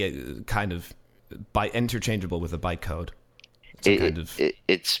just be a kind of interchangeable with a bytecode.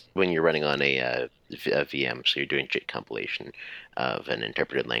 It's when you're running on a VM, so you're doing JIT compilation of an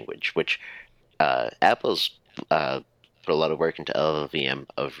interpreted language, which Apple's put a lot of work into LLVM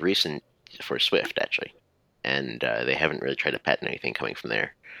of recent for Swift, actually. And they haven't really tried to patent anything coming from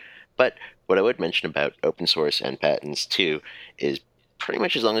there. But what I would mention about open source and patents, too, is pretty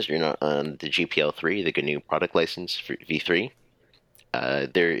much as long as you're not on the GPL3, the GNU product license for v3,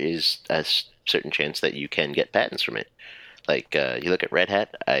 there is a certain chance that you can get patents from it. Like, you look at Red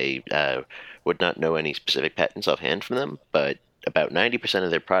Hat, I would not know any specific patents offhand from them, but about 90% of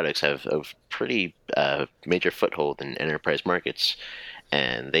their products have a pretty major foothold in enterprise markets.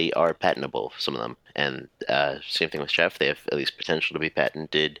 and they are patentable, some of them. And same thing with Chef; they have at least potential to be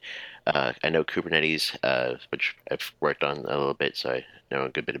patented. I know Kubernetes, which I've worked on a little bit, so I know a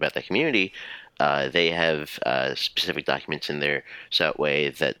good bit about that community. They have specific documents in there, so that way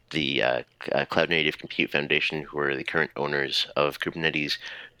that the Cloud Native Compute Foundation, who are the current owners of Kubernetes,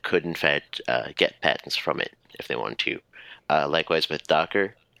 could in fact get patents from it if they want to. Likewise with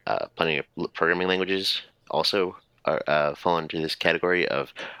Docker, plenty of programming languages also fall into this category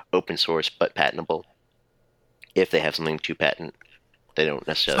of open source but patentable. If they have something to patent, they don't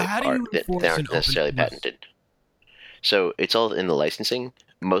necessarily they aren't necessarily patented. So it's all in the licensing.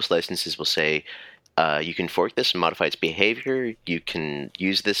 Most licenses will say you can fork this and modify its behavior. You can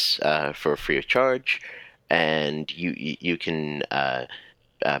use this for free of charge, and you can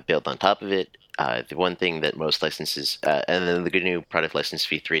build on top of it. The one thing that most licenses, and then the good new product license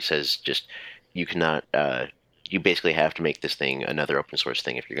v3 says just you cannot. You basically have to make this thing another open source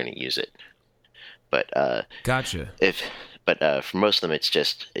thing if you're going to use it. But gotcha. But for most of them, it's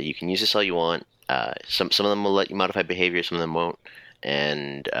just you can use this all you want. Some of them will let you modify behavior, some of them won't.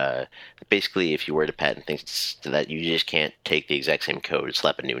 And basically, if you were to patent things to that, you just can't take the exact same code,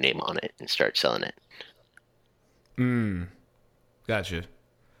 slap a new name on it, and start selling it. Gotcha.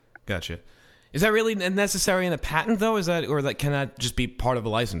 Is that really necessary in a patent, though? Can that just be part of a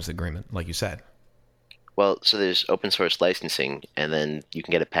license agreement, like you said? Well, so there's open source licensing, and then you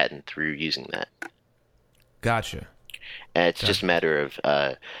can get a patent through using that. Gotcha. And it's just a matter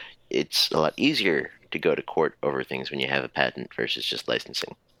of it's a lot easier to go to court over things when you have a patent versus just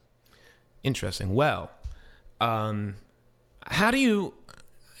licensing. Interesting. Well, how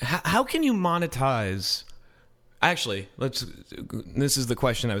can you monetize? Actually, this is the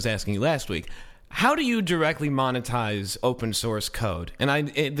question I was asking you last week. How do you directly monetize open source code? And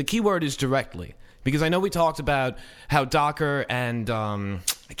the key word is directly, because I know we talked about how Docker and I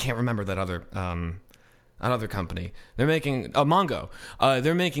can't remember that other company. They're making Mongo.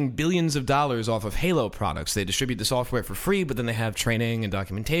 They're making billions of dollars off of Halo products. They distribute the software for free, but then they have training and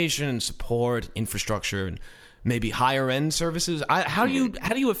documentation and support, infrastructure, and maybe higher end services. How do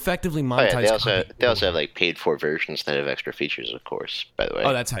you effectively monetize? They also have like paid for versions that have extra features, of course. By the way.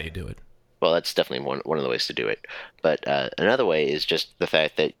 Oh, that's how you do it. Well, that's definitely one of the ways to do it. But another way is just the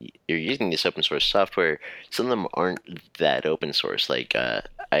fact that you're using this open source software. Some of them aren't that open source. Like I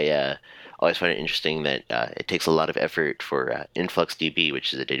always find it interesting that it takes a lot of effort for InfluxDB,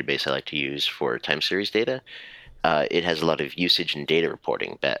 which is a database I like to use for time series data. It has a lot of usage and data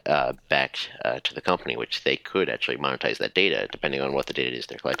reporting back to the company, which they could actually monetize that data depending on what the data is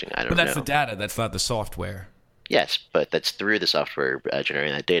they're collecting. I don't know. But that's the data. That's not the software. Yes, but that's through the software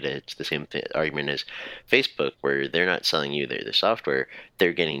generating that data. It's the same argument as Facebook, where they're not selling you their software;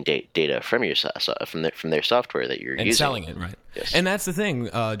 they're getting data from your from their software that you're using and selling it, right? Yes. And that's the thing.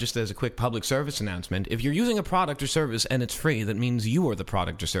 Just as a quick public service announcement, if you're using a product or service and it's free, that means you are the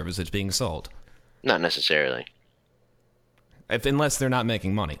product or service that's being sold. Not necessarily. Unless they're not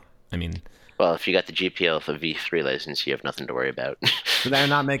making money. I mean. Well, if you got the GPL for V3 license, you have nothing to worry about. They're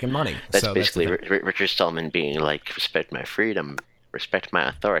not making money. That's basically Richard Stallman being like, respect my freedom, respect my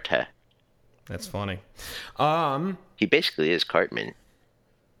authority. That's funny. He basically is Cartman.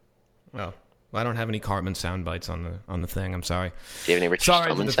 Well, I don't have any Cartman sound bites on the thing. I'm sorry. Do you have any Richard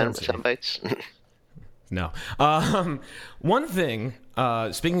Stallman sound bites? No. One thing,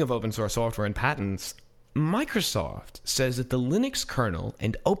 speaking of open source software and patents, Microsoft says that the Linux kernel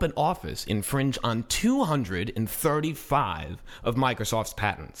and OpenOffice infringe on 235 of Microsoft's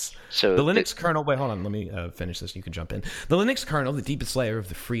patents. So the Linux kernel... Wait, hold on. Let me finish this. You can jump in. The Linux kernel, the deepest layer of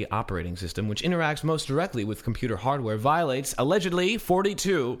the free operating system, which interacts most directly with computer hardware, violates, allegedly,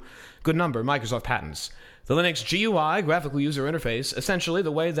 42, good number, Microsoft patents. The Linux GUI, graphical user interface, essentially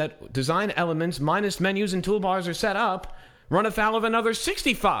the way that design elements minus menus and toolbars are set up, run afoul of another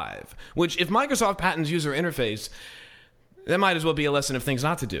 65, which, if Microsoft patents user interface, that might as well be a lesson of things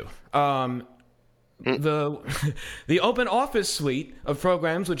not to do. The OpenOffice suite of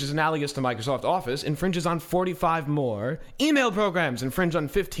programs, which is analogous to Microsoft Office, infringes on 45 more. Email programs infringe on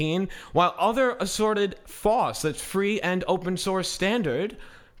 15, while other assorted FOSS, that's free and open source standard,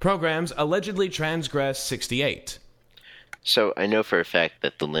 programs allegedly transgress 68. So I know for a fact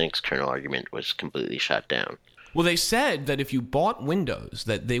that the Linux kernel argument was completely shot down. Well, they said that if you bought Windows,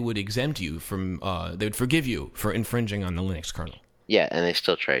 that they would exempt you from, they would forgive you for infringing on the Linux kernel. Yeah, and they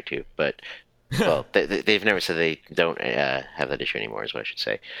still try to, but, well, they've never said they don't have that issue anymore, is what I should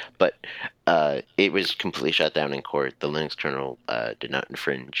say. But it was completely shut down in court. The Linux kernel did not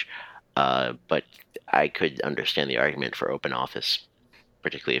infringe, but I could understand the argument for OpenOffice,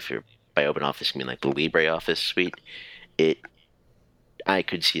 particularly if you're, by OpenOffice, you mean like the LibreOffice suite. I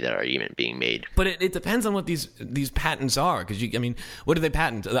could see that argument being made. But it depends on what these patents are, because what do they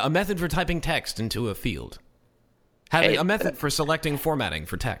patent? A method for typing text into a field. Having a method for selecting formatting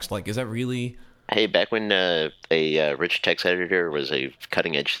for text. Like, is that really? Hey, back when a rich text editor was a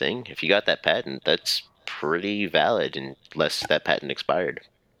cutting edge thing, if you got that patent, that's pretty valid unless that patent expired.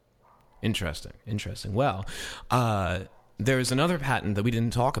 Interesting. Well, there's another patent that we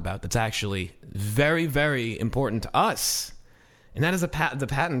didn't talk about that's actually very, very important to us. And that is the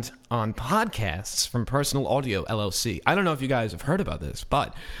patent on podcasts from Personal Audio LLC. I don't know if you guys have heard about this,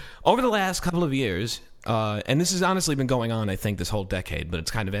 but over the last couple of years, and this has honestly been going on, I think, this whole decade, but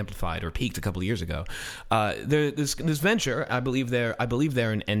it's kind of amplified or peaked a couple of years ago. This venture, I believe they're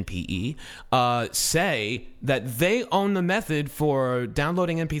in NPE, say that they own the method for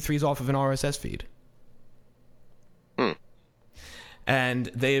downloading MP3s off of an RSS feed. And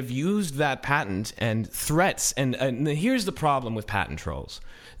they have used that patent and threats. And here's the problem with patent trolls: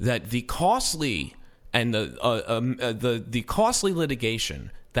 that the costly and the costly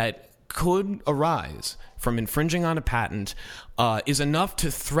litigation that could arise from infringing on a patent is enough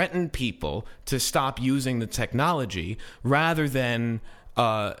to threaten people to stop using the technology rather than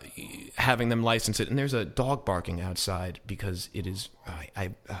having them license it. And there's a dog barking outside because it is,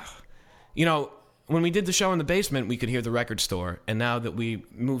 when we did the show in the basement, we could hear the record store. And now that we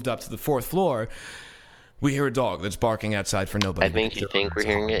moved up to the 4th floor, we hear a dog that's barking outside for nobody. I think you think we're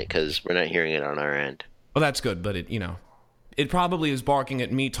hearing it because we're not hearing it on our end. Well, that's good, but it probably is barking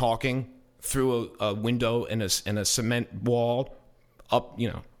at me talking through a window in a cement wall up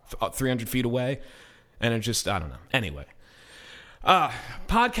 300 feet away, and it just, I don't know. Anyway,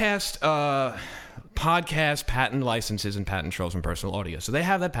 podcast patent licenses and patent trolls from Personal Audio. So they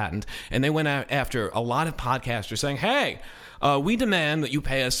have that patent, and they went after a lot of podcasters saying, hey, we demand that you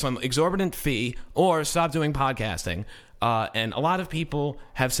pay us some exorbitant fee or stop doing podcasting. And a lot of people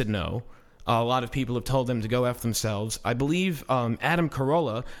have said no. A lot of people have told them to go F themselves. I believe Adam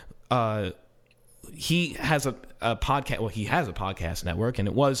Carolla, he has a podcast. Well, he has a podcast network, and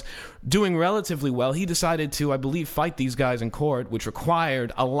it was doing relatively well. He decided to, I believe, fight these guys in court, which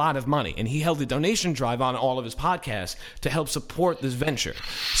required a lot of money. And he held a donation drive on all of his podcasts to help support this venture.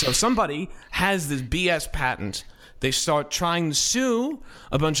 So somebody has this BS patent. They start trying to sue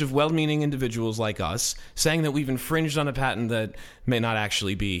a bunch of well-meaning individuals like us, saying that we've infringed on a patent that may not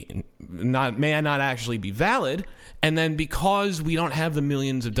actually be valid. And then because we don't have the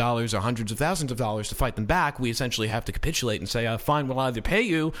millions of dollars or hundreds of thousands of dollars to fight them back, we essentially have to capitulate and say, fine, we'll either pay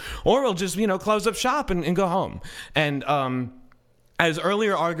you or we'll just, close up shop and go home. And as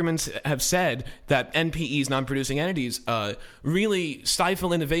earlier arguments have said that NPEs, non-producing entities, really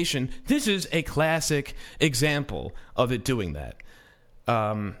stifle innovation, this is a classic example of it doing that.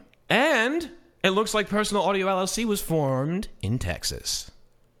 And it looks like Personal Audio LLC was formed in Texas.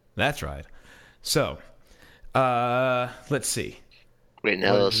 That's right. So, let's see. Wait, an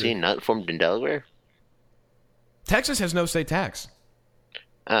LLC not formed in Delaware? Texas has no state tax.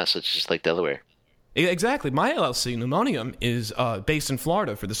 So it's just like Delaware. Exactly. My LLC, Pneumonium, is based in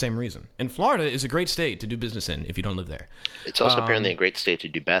Florida for the same reason. And Florida is a great state to do business in if you don't live there. It's also apparently a great state to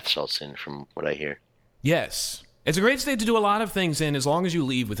do bath salts in, from what I hear. Yes. It's a great state to do a lot of things in as long as you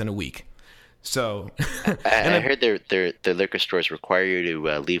leave within a week. So, I heard their liquor stores require you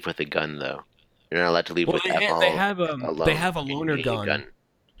to leave with a gun, though. You're not allowed to leave with alcohol. They have a loaner gun.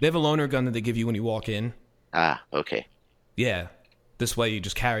 They have a loaner gun that they give you when you walk in. Ah, okay. Yeah. This way you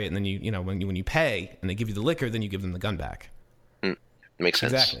just carry it, and then when you pay and they give you the liquor, then you give them the gun back. Makes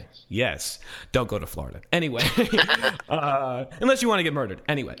sense. Exactly. Yes. Don't go to Florida. Anyway, unless you want to get murdered.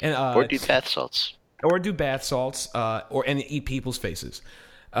 Anyway, or do bath salts. Or do bath salts, and eat people's faces.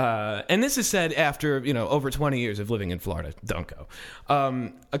 And this is said after over 20 years of living in Florida. Don't go.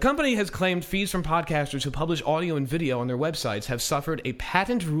 A company has claimed fees from podcasters who publish audio and video on their websites have suffered a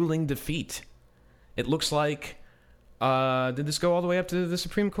patent ruling defeat. It looks like. Did this go all the way up to the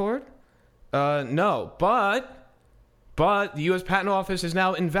Supreme Court? No, but the U.S. Patent Office has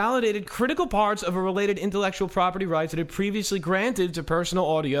now invalidated critical parts of a related intellectual property rights that it previously granted to Personal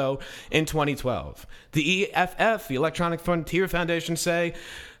Audio in 2012. The EFF, the Electronic Frontier Foundation, say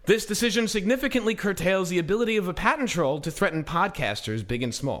this decision significantly curtails the ability of a patent troll to threaten podcasters big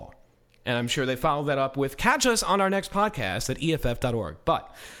and small. And I'm sure they followed that up with, catch us on our next podcast at EFF.org.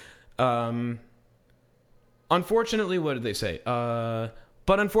 But, unfortunately, what did they say?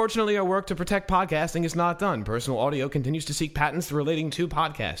 But unfortunately, our work to protect podcasting is not done. Personal Audio continues to seek patents relating to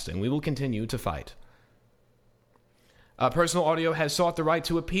podcasting. We will continue to fight. Personal Audio has sought the right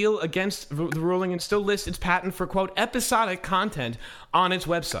to appeal against the ruling and still lists its patent for, quote, episodic content on its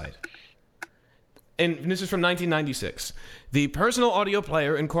website. and this is from 1996. The personal audio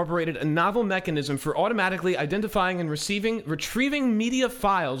player incorporated a novel mechanism for automatically identifying and retrieving media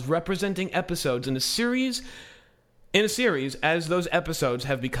files representing episodes in a series as those episodes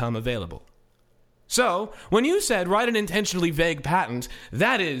have become available. So, when you said write an intentionally vague patent,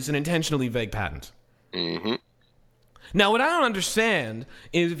 that is an intentionally vague patent. Mm-hmm. Now, what I don't understand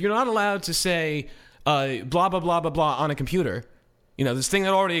is if you're not allowed to say blah, blah, blah, blah, blah on a computer, this thing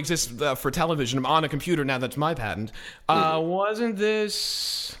that already exists for television on a computer, now that's my patent, wasn't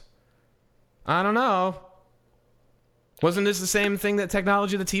this, I don't know, wasn't this the same thing that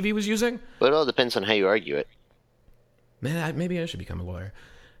technology the TV was using? Well, it all depends on how you argue it. Man, maybe I should become a lawyer.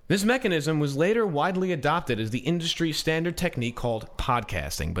 This mechanism was later widely adopted as the industry standard technique called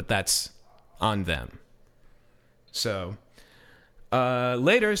podcasting, but that's on them. So,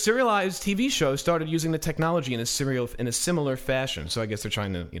 later, serialized TV shows started using the technology in a similar fashion. So I guess they're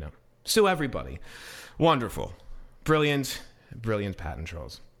trying to, sue everybody. Wonderful. Brilliant patent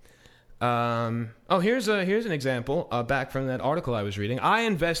trolls. Here's an example back from that article I was reading. I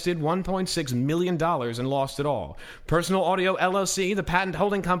invested $1.6 million and lost it all. Personal Audio LLC, the patent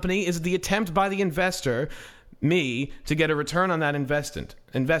holding company, is the attempt by the investor, me, to get a return on that investment.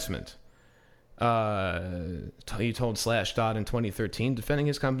 He told Slashdot in 2013, defending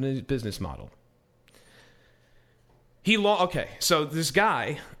his company's business model. So this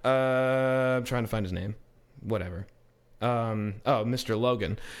guy, I'm trying to find his name. Whatever. Mr.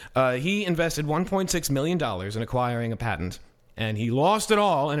 Logan. He invested $1.6 million in acquiring a patent, and he lost it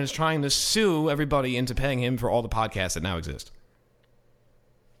all and is trying to sue everybody into paying him for all the podcasts that now exist.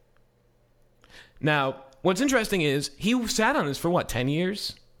 Now, what's interesting is he sat on this for 10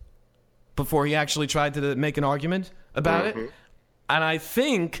 years before he actually tried to make an argument about it? And I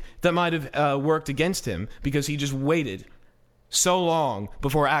think that might have worked against him because he just waited so long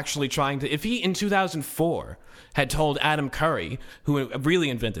before actually trying to... If he, in 2004, had told Adam Curry, who really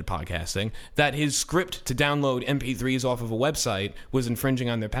invented podcasting, that his script to download MP3s off of a website was infringing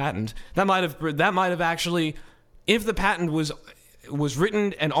on their patent, that might have actually... If the patent was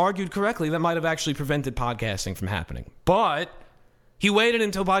written and argued correctly, that might have actually prevented podcasting from happening. But... he waited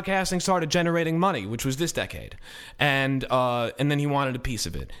until podcasting started generating money, which was this decade, and then he wanted a piece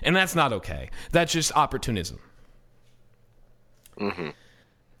of it, and that's not okay. That's just opportunism. Mm-hmm.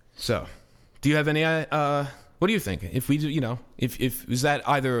 So, do you have any? What do you think? If we do, if is that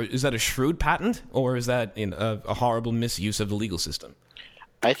a shrewd patent or is that a horrible misuse of the legal system?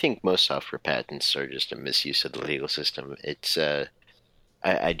 I think most software patents are just a misuse of the legal system. It's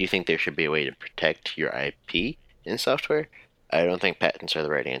I do think there should be a way to protect your IP in software. I don't think patents are the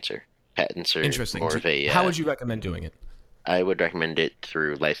right answer. Patents are more of a... How would you recommend doing it? I would recommend it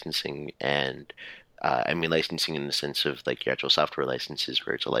through licensing, and licensing in the sense of like your actual software licenses,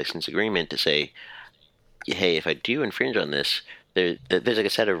 where it's a license agreement to say, hey, if I do infringe on this, there's like a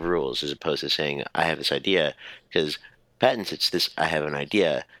set of rules, as opposed to saying, I have this idea, because patents, it's this, I have an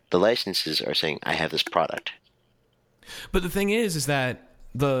idea. The licenses are saying, I have this product. But the thing is that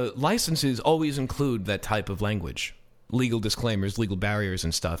the licenses always include that type of language. Legal disclaimers, legal barriers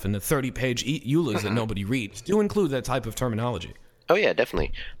and stuff, and the 30-page EULAs that nobody reads do include that type of terminology. Oh yeah,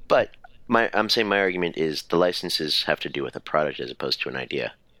 definitely. But I'm saying my argument is the licenses have to do with a product as opposed to an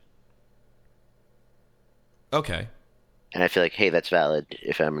idea. Okay. And I feel like, hey, that's valid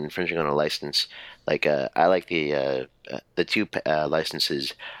if I'm infringing on a license. Like, I like the two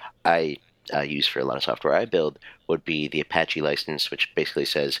licenses I use for a lot of software I build would be the Apache license, which basically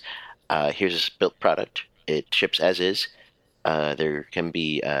says, here's a built product. It ships as is. There can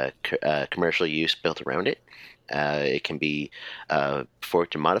be commercial use built around it. It can be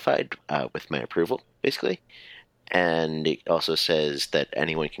forked and modified with my approval, basically. And it also says that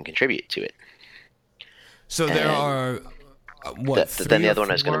anyone can contribute to it. So there are then the other one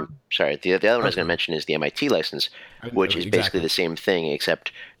I was going to the other one I was going to mention is the MIT license, which is basically the same thing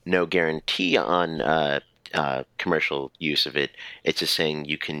except no guarantee on commercial use of it. It's just saying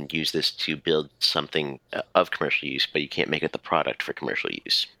you can use this to build something of commercial use, but you can't make it the product for commercial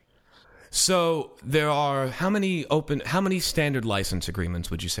use. So there are how many standard license agreements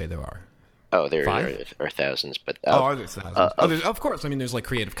would you say there are? Oh, there are thousands, but are there thousands? Of course. I mean, there's like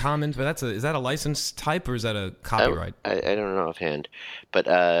Creative Commons, but is that a license type or is that a copyright? I don't know offhand, but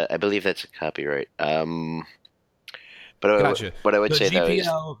I believe that's a copyright. But gotcha. What I would say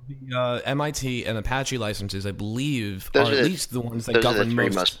GPL, the MIT and Apache licenses, I believe, are at least the ones that govern most. Those are the three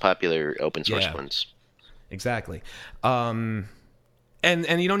most popular open source ones. Exactly. And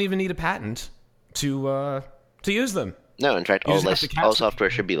you don't even need a patent to use them. No, in fact, all software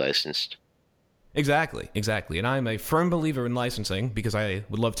should be licensed. Exactly. And I'm a firm believer in licensing because I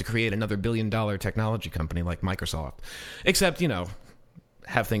would love to create another billion-dollar technology company like Microsoft. Except,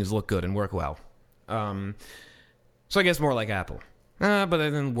 have things look good and work well. So I guess more like Apple. But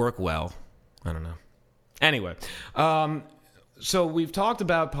then work well. I don't know. Anyway, so we've talked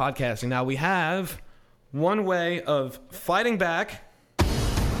about podcasting. Now we have one way of fighting back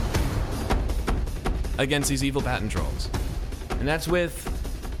against these evil patent trolls. And that's with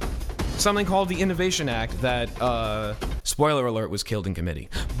something called the Innovation Act that, spoiler alert, was killed in committee.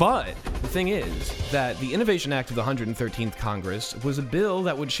 But the thing is that the Innovation Act of the 113th Congress was a bill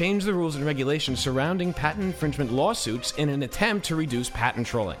that would change the rules and regulations surrounding patent infringement lawsuits in an attempt to reduce patent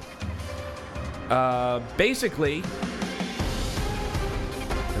trolling. Basically,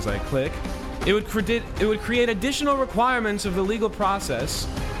 as I click, it would create additional requirements of the legal process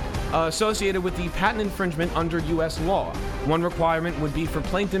associated with the patent infringement under U.S. law. One requirement would be for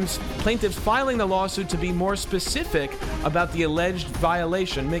plaintiffs filing the lawsuit to be more specific about the alleged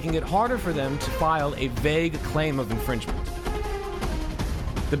violation, making it harder for them to file a vague claim of infringement.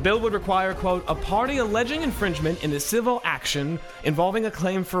 The bill would require, quote, a party alleging infringement in a civil action involving a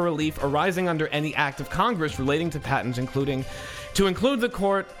claim for relief arising under any act of Congress relating to patents, to include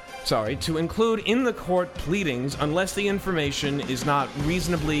in the court pleadings unless the information is not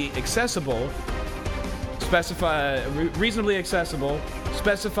reasonably accessible, specify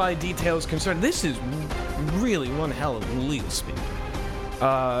details concerned. This is really one hell of legal speak.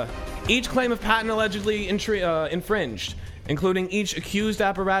 Each claim of patent allegedly infringed, including each accused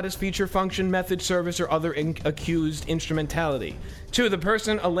apparatus, feature, function, method, service, or other accused instrumentality. 2, the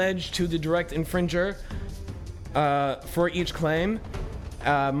person alleged to the direct infringer for each claim,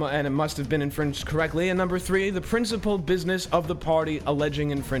 and it must have been infringed correctly. And number 3, the principal business of the party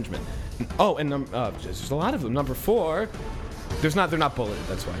alleging infringement. Oh, and there's a lot of them. Number 4, they're not bulleted.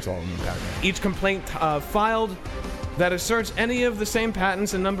 That's why it's all in the paragraph. Each complaint filed that asserts any of the same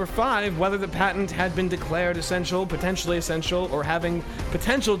patents. And number 5, whether the patent had been declared essential, potentially essential, or having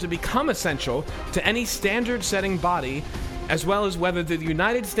potential to become essential to any standard-setting body, as well as whether the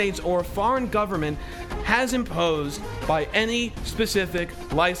United States or foreign government has imposed by any specific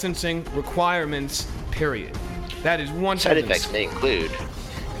licensing requirements, period. That is one Side sentence. effects may include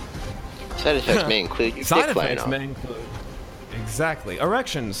your Side dick flying effects off. may include. Exactly.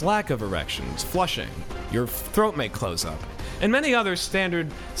 Erections, lack of erections, flushing, your throat may close up, and many other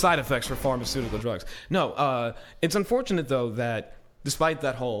standard side effects for pharmaceutical drugs. No, it's unfortunate, though, that despite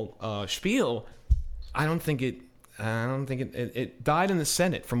that whole spiel, I don't think it died in the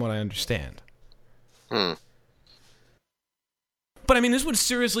Senate, from what I understand. But I mean, this would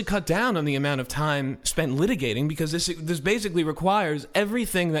seriously cut down on the amount of time spent litigating, because this basically requires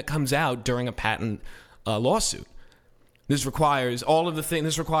everything that comes out during a patent lawsuit. This requires all of the things.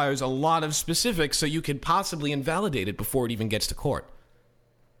 This requires a lot of specifics, so you could possibly invalidate it before it even gets to court.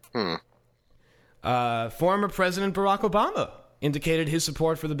 Former President Barack Obama indicated his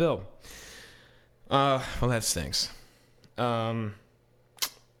support for the bill. Well, that stinks.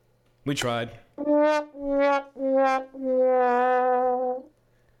 We tried.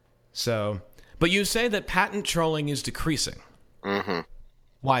 So, but you say that patent trolling is decreasing. Mm-hmm.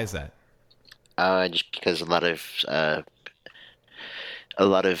 Why is that? Just because a lot of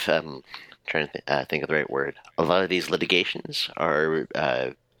trying to think of the right word. A lot of these litigations are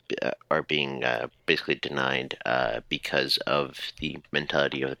being basically denied because of the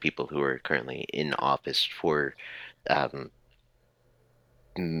mentality of the people who are currently in office for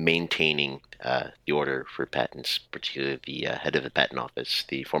maintaining the order for patents, particularly the head of the patent office,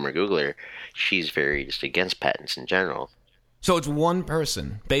 the former Googler. She's very just against patents in general. So it's one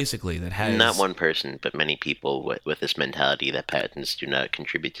person, basically, that has... Not one person, but many people with this mentality that patents do not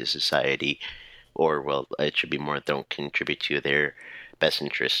contribute to society, or, well, it should be more, don't contribute to their best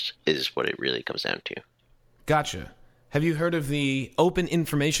interests, is what it really comes down to. Gotcha. Have you heard of the Open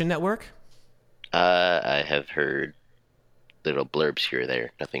Information Network? I have heard little blurbs here or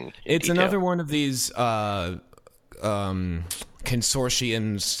there, nothing in It's detail. another one of these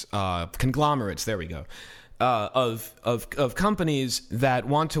consortiums, conglomerates, there we go, of companies that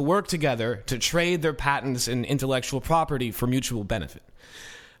want to work together to trade their patents and intellectual property for mutual benefit.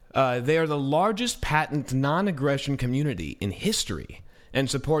 They are the largest patent non-aggression community in history and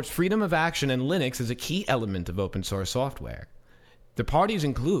supports freedom of action and Linux as a key element of open source software. The parties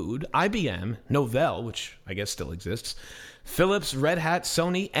include IBM, Novell, which I guess still exists, Philips, Red Hat,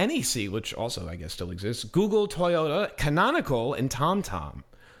 Sony, NEC, which also I guess still exists, Google, Toyota, Canonical, and TomTom.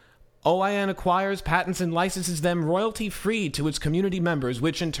 OIN acquires, patents, and licenses them royalty-free to its community members,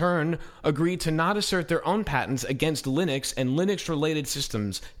 which in turn agree to not assert their own patents against Linux and Linux-related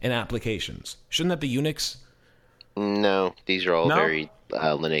systems and applications. Shouldn't that be Unix? No, these are all very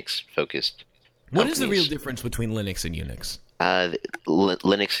Linux-focused. What is the real difference between Linux and Unix?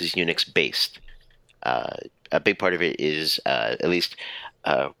 Linux is Unix-based. A big part of it is, at least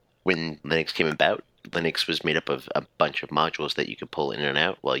when Linux came about, Linux was made up of a bunch of modules that you could pull in and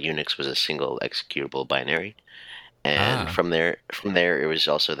out, while Unix was a single executable binary. And from there, it was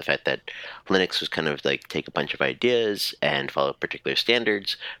also the fact that Linux was kind of like take a bunch of ideas and follow particular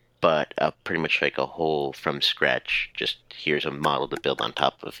standards, but pretty much like a whole from scratch, just here's a model to build on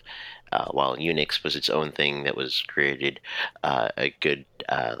top of. While Unix was its own thing that was created a good,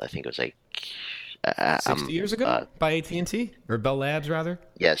 I think it was like 60 years ago by AT&T or Bell Labs rather.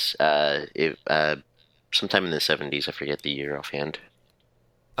 Yes, sometime in the 70s. I forget the year offhand.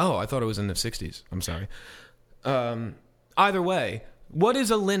 Oh, I thought it was in the 60s. I'm sorry. Either way, what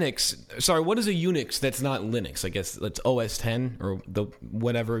is a Linux? Sorry, what is a Unix that's not Linux? I guess that's OS 10 or the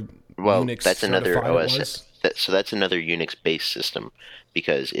whatever. Well, Unix that's another OS. So that's another Unix-based system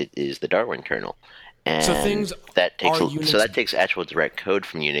because it is the Darwin kernel. And so things that takes are Unix. So that takes actual direct code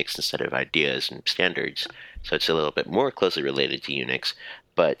from Unix instead of ideas and standards. So it's a little bit more closely related to Unix,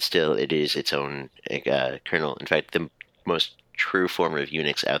 but still it is its own kernel. In fact, the most true form of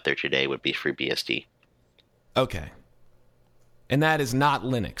Unix out there today would be FreeBSD. Okay. And that is not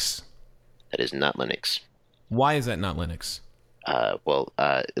Linux. That is not Linux. Why is that not Linux?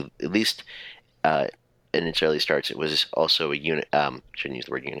 At least in its early starts, it was also a unit. Shouldn't use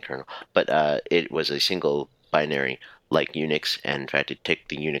the word unit kernel, but it was a single binary like Unix, and in fact, it took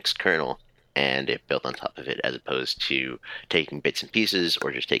the Unix kernel and it built on top of it, as opposed to taking bits and pieces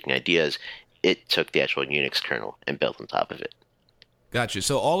or just taking ideas. It took the actual Unix kernel and built on top of it. Gotcha.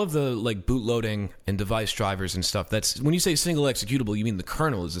 So all of the like bootloading and device drivers and stuff, that's when you say single executable, you mean the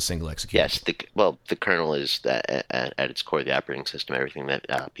kernel is a single executable? Yes. The kernel is at its core the operating system. Everything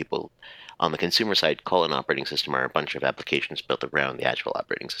that people on the consumer side call an operating system are a bunch of applications built around the actual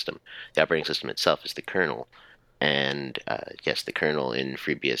operating system. The operating system itself is the kernel. And yes, the kernel in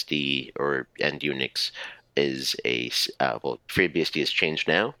FreeBSD and Unix is FreeBSD has changed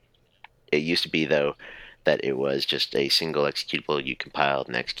now. It used to be, though, that it was just a single executable you compiled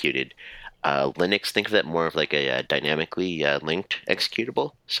and executed. Linux, think of that more of like a dynamically linked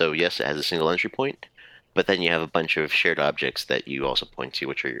executable. So yes, it has a single entry point, but then you have a bunch of shared objects that you also point to,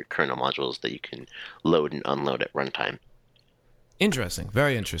 which are your kernel modules that you can load and unload at runtime. Interesting.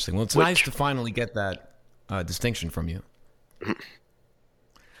 Very interesting. Well, it's nice to finally get that distinction from you.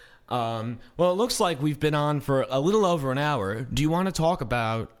 Well, it looks like we've been on for a little over an hour. Do you want to talk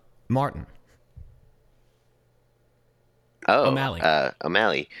about Martin? O'Malley.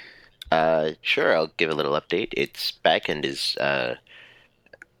 O'Malley. Sure, I'll give a little update. Its backend is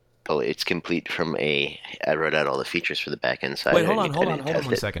it's complete from I wrote out all the features for the backend side. Wait, hold on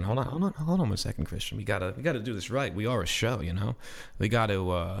 1 second. Hold on 1 second, Christian. We gotta do this right. We are a show, you know. We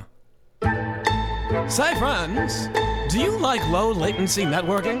gotta Say, friends, do you like low latency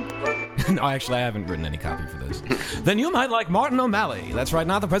networking? No, actually, I haven't written any copy for this. Then you might like Martin O'Malley. That's right,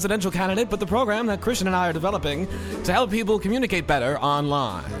 not the presidential candidate, but the program that Christian and I are developing to help people communicate better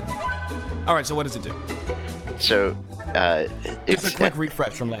online. All right, so what does it do? So, it's a quick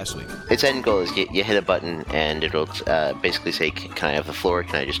refresh from last week. Its end goal is you hit a button and it'll basically say, can I have the floor?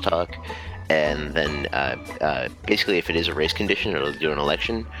 Can I just talk? And then basically if it is a race condition, it'll do an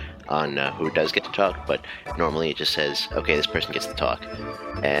election on who does get to talk, but normally it just says, okay, this person gets to talk.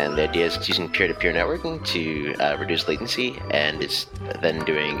 And the idea is it's using peer-to-peer networking to reduce latency, and it's then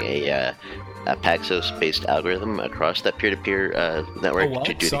doing a Paxos-based algorithm across that peer-to-peer network. Oh, what?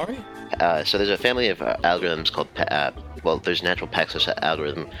 To do Sorry? So there's a family of algorithms called, there's an actual Paxos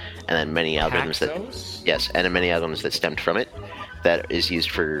algorithm, and then many algorithms and many algorithms that stemmed from it that is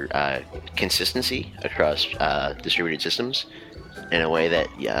used for consistency across distributed systems in a way that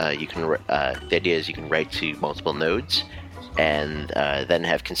you can. The idea is you can write to multiple nodes, and then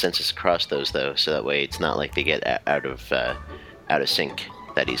have consensus across those, though, so that way it's not like they get out of sync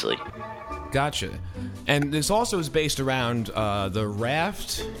that easily. Gotcha. And this also is based around the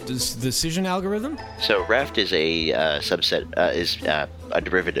Raft decision algorithm? So Raft is a subset, is a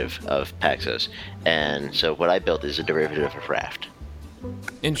derivative of Paxos. And so what I built is a derivative of Raft.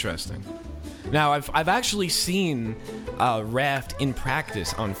 Interesting. Now, I've actually seen Raft in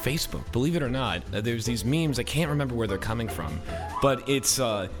practice on Facebook. Believe it or not, there's these memes. I can't remember where they're coming from, but it's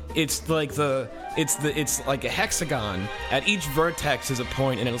like a hexagon. At each vertex is a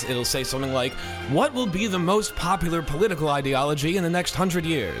point, and it'll say something like, "What will be the most popular political ideology in the next 100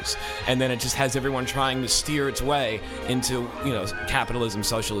 years?" And then it just has everyone trying to steer its way into, capitalism,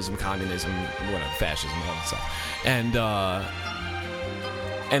 socialism, communism, whatever, fascism, all that stuff.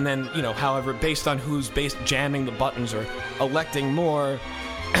 And then, however, based on who's jamming the buttons or electing more,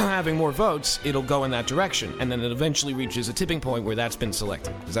 having more votes, it'll go in that direction. And then it eventually reaches a tipping point where that's been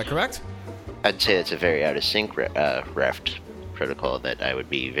selected. Is that correct? I'd say it's a very out of sync Raft protocol that I would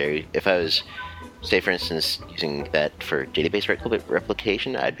be very... If I was, say, for instance, using that for database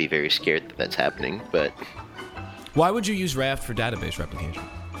replication, I'd be very scared that that's happening, but... Why would you use Raft for database replication?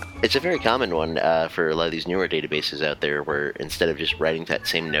 It's a very common one for a lot of these newer databases out there where instead of just writing to that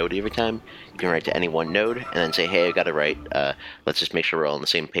same node every time, you can write to any one node and then say, hey, I got to write. Let's just make sure we're all on the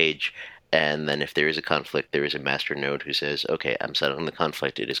same page. And then if there is a conflict, there is a master node who says, okay, I'm settling the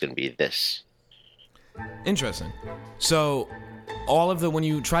conflict. It is going to be this. Interesting. So when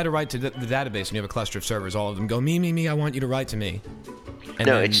you try to write to the database and you have a cluster of servers, all of them go, me, I want you to write to me. And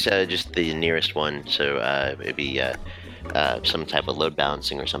no, it's just the nearest one. So it'd be... some type of load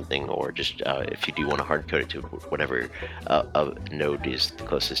balancing or something, or just if you do want to hard code it to whatever node is the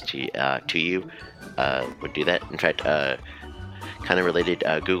closest to you, would do that. In fact, kind of related,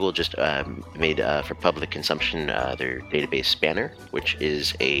 Google just made for public consumption their database Spanner, which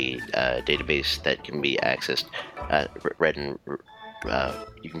is a database that can be accessed, read and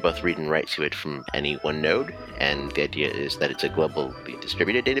you can both read and write to it from any one node, and the idea is that it's a globally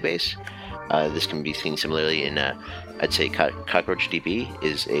distributed database. This can be seen similarly in, I'd say CockroachDB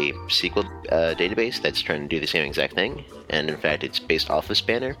is a SQL database that's trying to do the same exact thing, and in fact it's based off of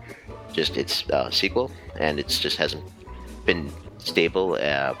Spanner, just it's SQL, and it just hasn't been stable,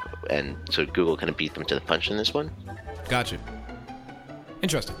 and so Google kind of beat them to the punch in this one. Gotcha.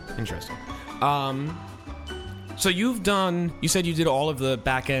 Interesting. So you said you did all of the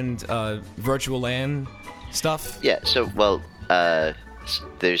back-end virtual LAN stuff? Yeah, so,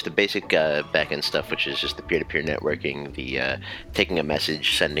 there's the basic backend stuff, which is just the peer-to-peer networking, the taking a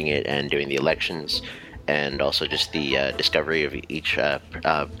message, sending it, and doing the elections, and also just the discovery of each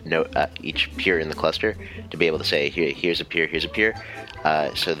each peer in the cluster to be able to say, here's a peer.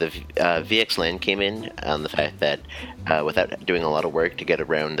 So the VXLAN came in on the fact that without doing a lot of work to get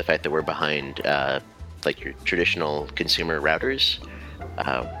around the fact that we're behind like your traditional consumer routers,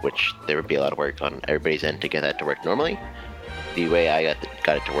 which there would be a lot of work on everybody's end to get that to work normally. The way I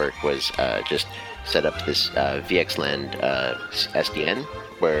got it to work was just set up this VXLAN SDN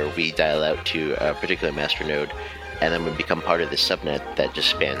where we dial out to a particular master node, and then we become part of this subnet that just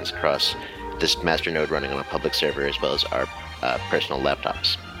spans across this master node running on a public server as well as our personal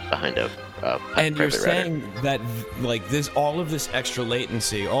laptops behind a and you're saying router. That like this, all of this extra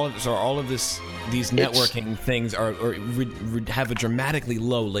latency, all of these networking things have a dramatically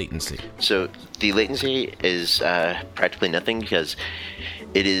low latency. So the latency is practically nothing because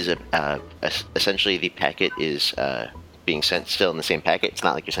it is essentially the packet is being sent still in the same packet. It's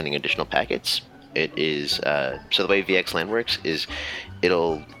not like you're sending additional packets. It is so the way VXLAN works is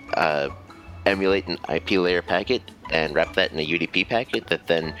it'll emulate an IP layer packet and wrap that in a UDP packet that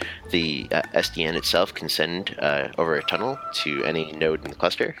then the SDN itself can send over a tunnel to any node in the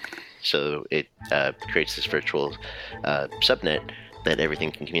cluster. So it creates this virtual subnet that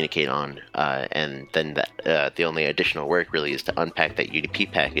everything can communicate on, and then the only additional work really is to unpack that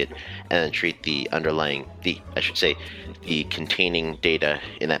UDP packet and then treat the containing data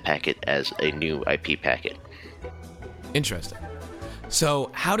in that packet as a new IP packet. Interesting.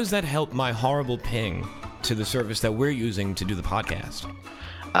 So how does that help my horrible ping to the service that we're using to do the podcast?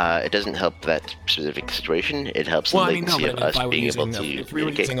 It doesn't help that specific situation. It helps the latency of us being able to communicate. If we were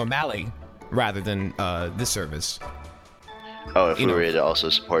using O'Malley rather than this service. Oh, if we were to also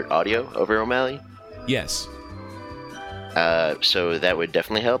support audio over O'Malley? Yes. So that would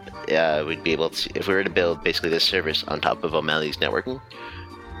definitely help. We'd be able to, if we were to build basically this service on top of O'Malley's networking,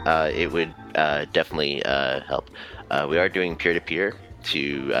 it would definitely help. We are doing peer-to-peer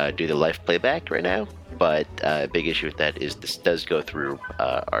to do the live playback right now, but a big issue with that is this does go through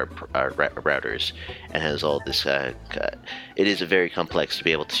our routers and has all this. It is very complex to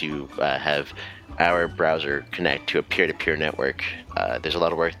be able to have our browser connect to a peer-to-peer network. There's a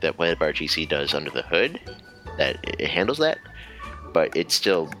lot of work that WebRTC does under the hood that it handles that, but it's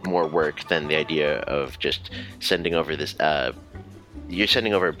still more work than the idea of just sending over this. You're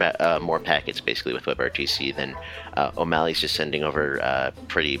sending over more packets basically with WebRTC than O'Malley's just sending over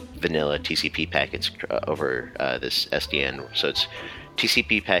pretty vanilla TCP packets over this SDN. So it's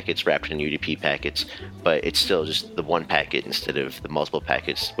TCP packets wrapped in UDP packets, but it's still just the one packet instead of the multiple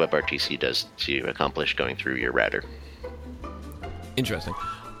packets WebRTC does to accomplish going through your router. Interesting.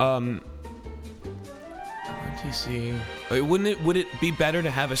 RTC. Would it be better to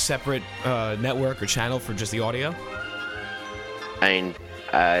have a separate network or channel for just the audio? I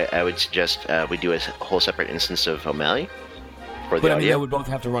would suggest we do a whole separate instance of O'Malley for the audio. But I mean, they would both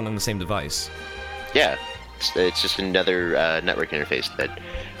have to run on the same device. Yeah, it's just another network interface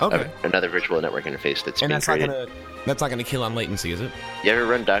another virtual network interface that's being created. That's not gonna kill on latency, is it? You ever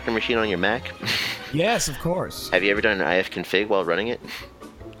run Docker Machine on your Mac? Yes, of course. Have you ever done an ifconfig while running it?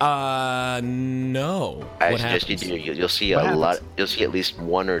 No. I suggest you do. You'll see You'll see at least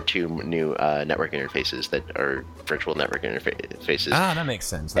one or two new network interfaces that are virtual network interfaces. That makes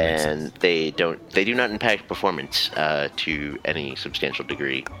sense. They do not impact performance to any substantial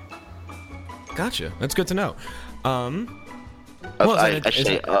degree. Gotcha. That's good to know.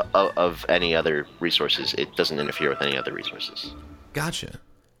 Of any other resources, it doesn't interfere with any other resources. Gotcha.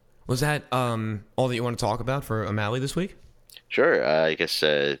 Was that all that you want to talk about for O'Malley this week? Sure. I guess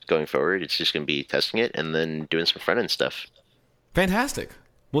going forward, it's just going to be testing it and then doing some front end stuff. Fantastic.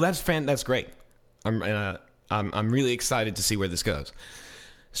 Well, that's great. I'm really excited to see where this goes.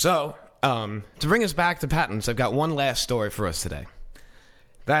 So, to bring us back to patents, I've got one last story for us today.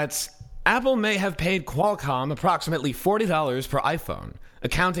 That's Apple may have paid Qualcomm approximately $40 per iPhone,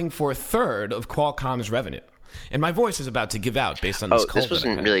 accounting for a third of Qualcomm's revenue. And my voice is about to give out based on this cold. This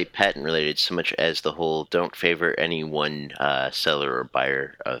wasn't really patent related so much as the whole don't favor any one seller or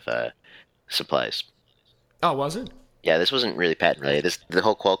buyer of supplies. Oh, was it? Yeah, this wasn't really patent related. The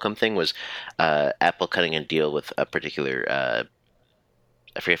whole Qualcomm thing was Apple cutting a deal with a particular, I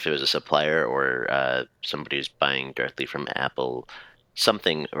forget if it was a supplier or somebody who's buying directly from Apple,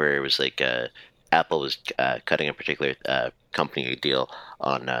 something where it was like Apple was cutting a particular company a deal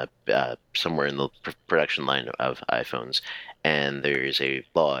on somewhere in the production line of iPhones, and there's a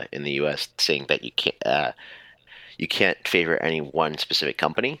law in the U.S. saying that you can't favor any one specific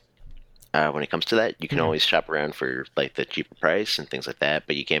company. When it comes to that, you can always shop around for like the cheaper price and things like that,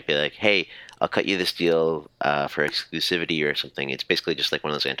 but you can't be like, hey, I'll cut you this deal for exclusivity or something. It's basically just like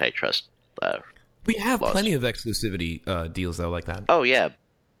one of those antitrust we have laws. Plenty of exclusivity deals, though, like that. Oh, yeah,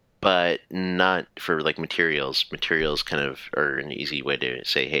 but not for like materials. Materials kind of are an easy way to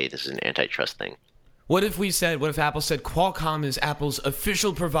say, hey, this is an antitrust thing. What if Apple said Qualcomm is Apple's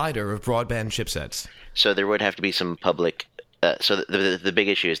official provider of broadband chipsets? So there would have to be some public... so the big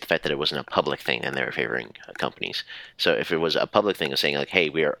issue is the fact that it wasn't a public thing and they were favoring companies. So if it was a public thing of saying like, hey,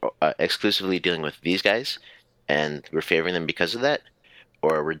 we are exclusively dealing with these guys and we're favoring them because of that,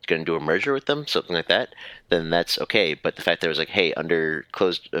 or we're going to do a merger with them, something like that, then that's okay. But the fact that it was like, hey,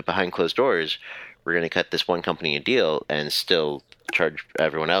 behind closed doors, we're going to cut this one company a deal and still charge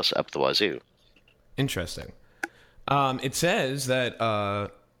everyone else up the wazoo. Interesting. It says that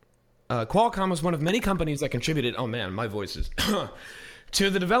Qualcomm was one of many companies that contributed, oh man, my voice is, to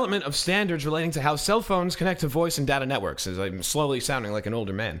the development of standards relating to how cell phones connect to voice and data networks, as I'm slowly sounding like an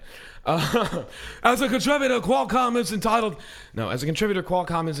older man. As a contributor, Qualcomm is entitled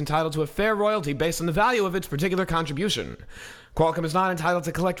to a fair royalty based on the value of its particular contribution. Qualcomm is not entitled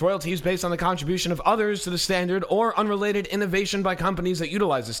to collect royalties based on the contribution of others to the standard or unrelated innovation by companies that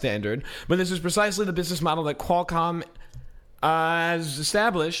utilize the standard, but this is precisely the business model that Qualcomm has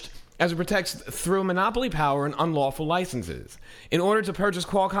established as it protects through monopoly power and unlawful licenses. In order to purchase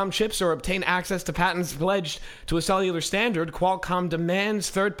Qualcomm chips or obtain access to patents pledged to a cellular standard, Qualcomm demands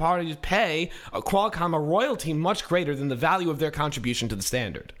third parties pay Qualcomm a royalty much greater than the value of their contribution to the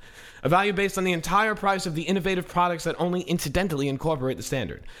standard. A value based on the entire price of the innovative products that only incidentally incorporate the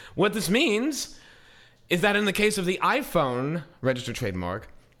standard. What this means is that in the case of the iPhone registered trademark,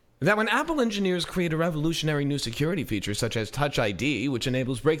 that when Apple engineers create a revolutionary new security feature such as Touch ID, which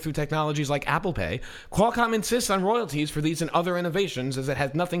enables breakthrough technologies like Apple Pay, Qualcomm insists on royalties for these and other innovations as it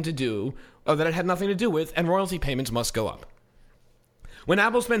had nothing to do with, and royalty payments must go up. When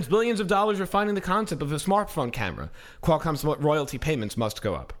Apple spends billions of dollars refining the concept of a smartphone camera, Qualcomm's royalty payments must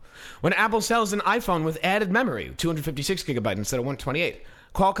go up. When Apple sells an iPhone with added memory, 256 gigabyte instead of 128,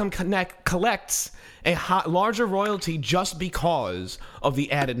 Qualcomm collects a larger royalty just because of the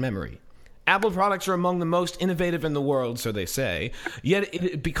added memory. Apple products are among the most innovative in the world, so they say,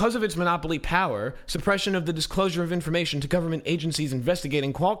 yet because of its monopoly power, suppression of the disclosure of information to government agencies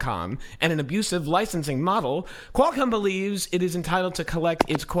investigating Qualcomm, and an abusive licensing model, Qualcomm believes it is entitled to collect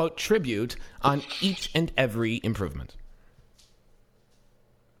its, quote, tribute on each and every improvement.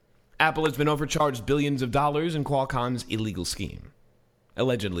 Apple has been overcharged billions of dollars in Qualcomm's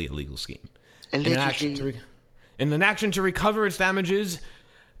allegedly illegal scheme. In In an action to recover its damages,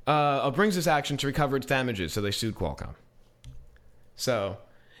 brings this action to recover its damages, so they sued Qualcomm. So,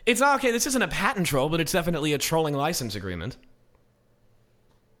 it's okay, this isn't a patent troll, but it's definitely a trolling license agreement.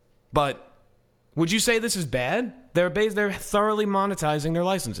 But, would you say this is bad? They're thoroughly monetizing their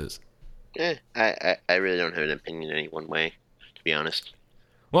licenses. I really don't have an opinion any one way, to be honest.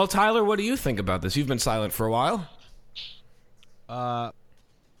 Well, Tyler, what do you think about this? You've been silent for a while. I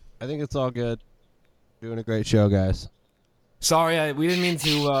think it's all good. Doing a great show, guys. Sorry, we didn't mean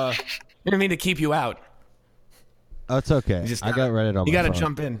to keep you out. Oh, it's okay. I got Reddit on my phone. You got to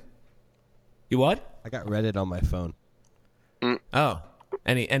jump in. You what? I got Reddit on my phone. Oh.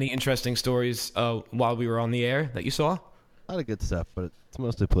 Any interesting stories while we were on the air that you saw? A lot of good stuff, but it's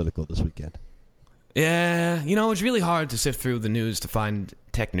mostly political this weekend. Yeah, it's really hard to sift through the news to find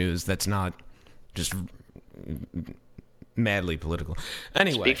tech news that's not just madly political.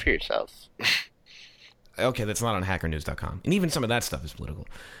 Anyway. Speak for yourself. Okay, that's not on hackernews.com. And even some of that stuff is political.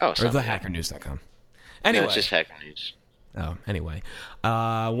 Oh, or the hackernews.com. Anyway. No, it's just Hacker News. Oh, anyway.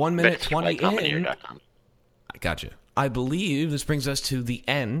 1 minute 20 in. I gotcha. I believe this brings us to the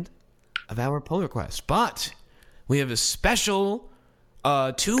end of our pull request. But we have a special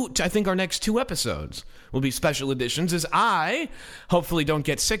I think our next 2 episodes will be special editions as I hopefully don't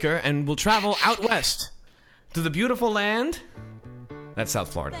get sicker and will travel out west to the beautiful land. That's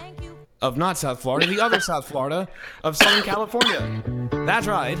South Florida. Of not South Florida, the other South Florida of Southern California. That's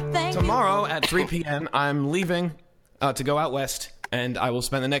right. Tomorrow at 3 p.m. I'm leaving to go out west, and I will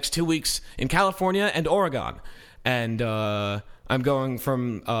spend the next 2 weeks in California and Oregon. And I'm going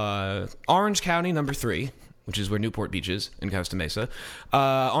from Orange County, number 3, which is where Newport Beach is in Costa Mesa,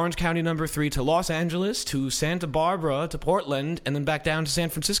 Orange County, number 3, to Los Angeles, to Santa Barbara, to Portland, and then back down to San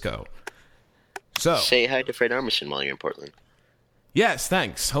Francisco. So say hi to Fred Armisen while you're in Portland. Yes,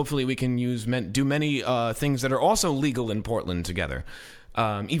 thanks. Hopefully we can do many things that are also legal in Portland together,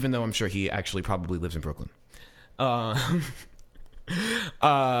 even though I'm sure he actually probably lives in Brooklyn. What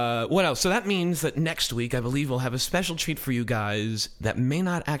else? So that means that next week, I believe, we'll have a special treat for you guys that may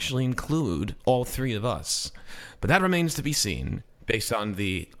not actually include all 3 of us. But that remains to be seen based on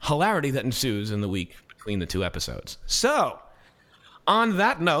the hilarity that ensues in the week between the 2 episodes. So, on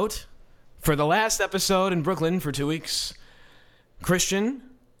that note, for the last episode in Brooklyn for 2 weeks, Christian,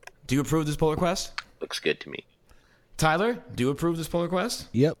 do you approve this pull request? Looks good to me. Tyler, do you approve this pull request?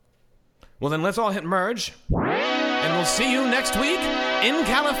 Yep. Well, then let's all hit merge. And we'll see you next week in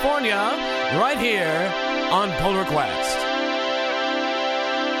California, right here on Pull Request.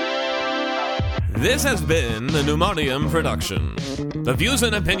 This has been a Pneumonium production. The views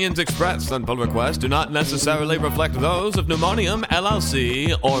and opinions expressed on Pull Request do not necessarily reflect those of Pneumonium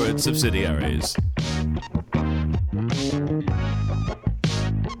LLC or its subsidiaries.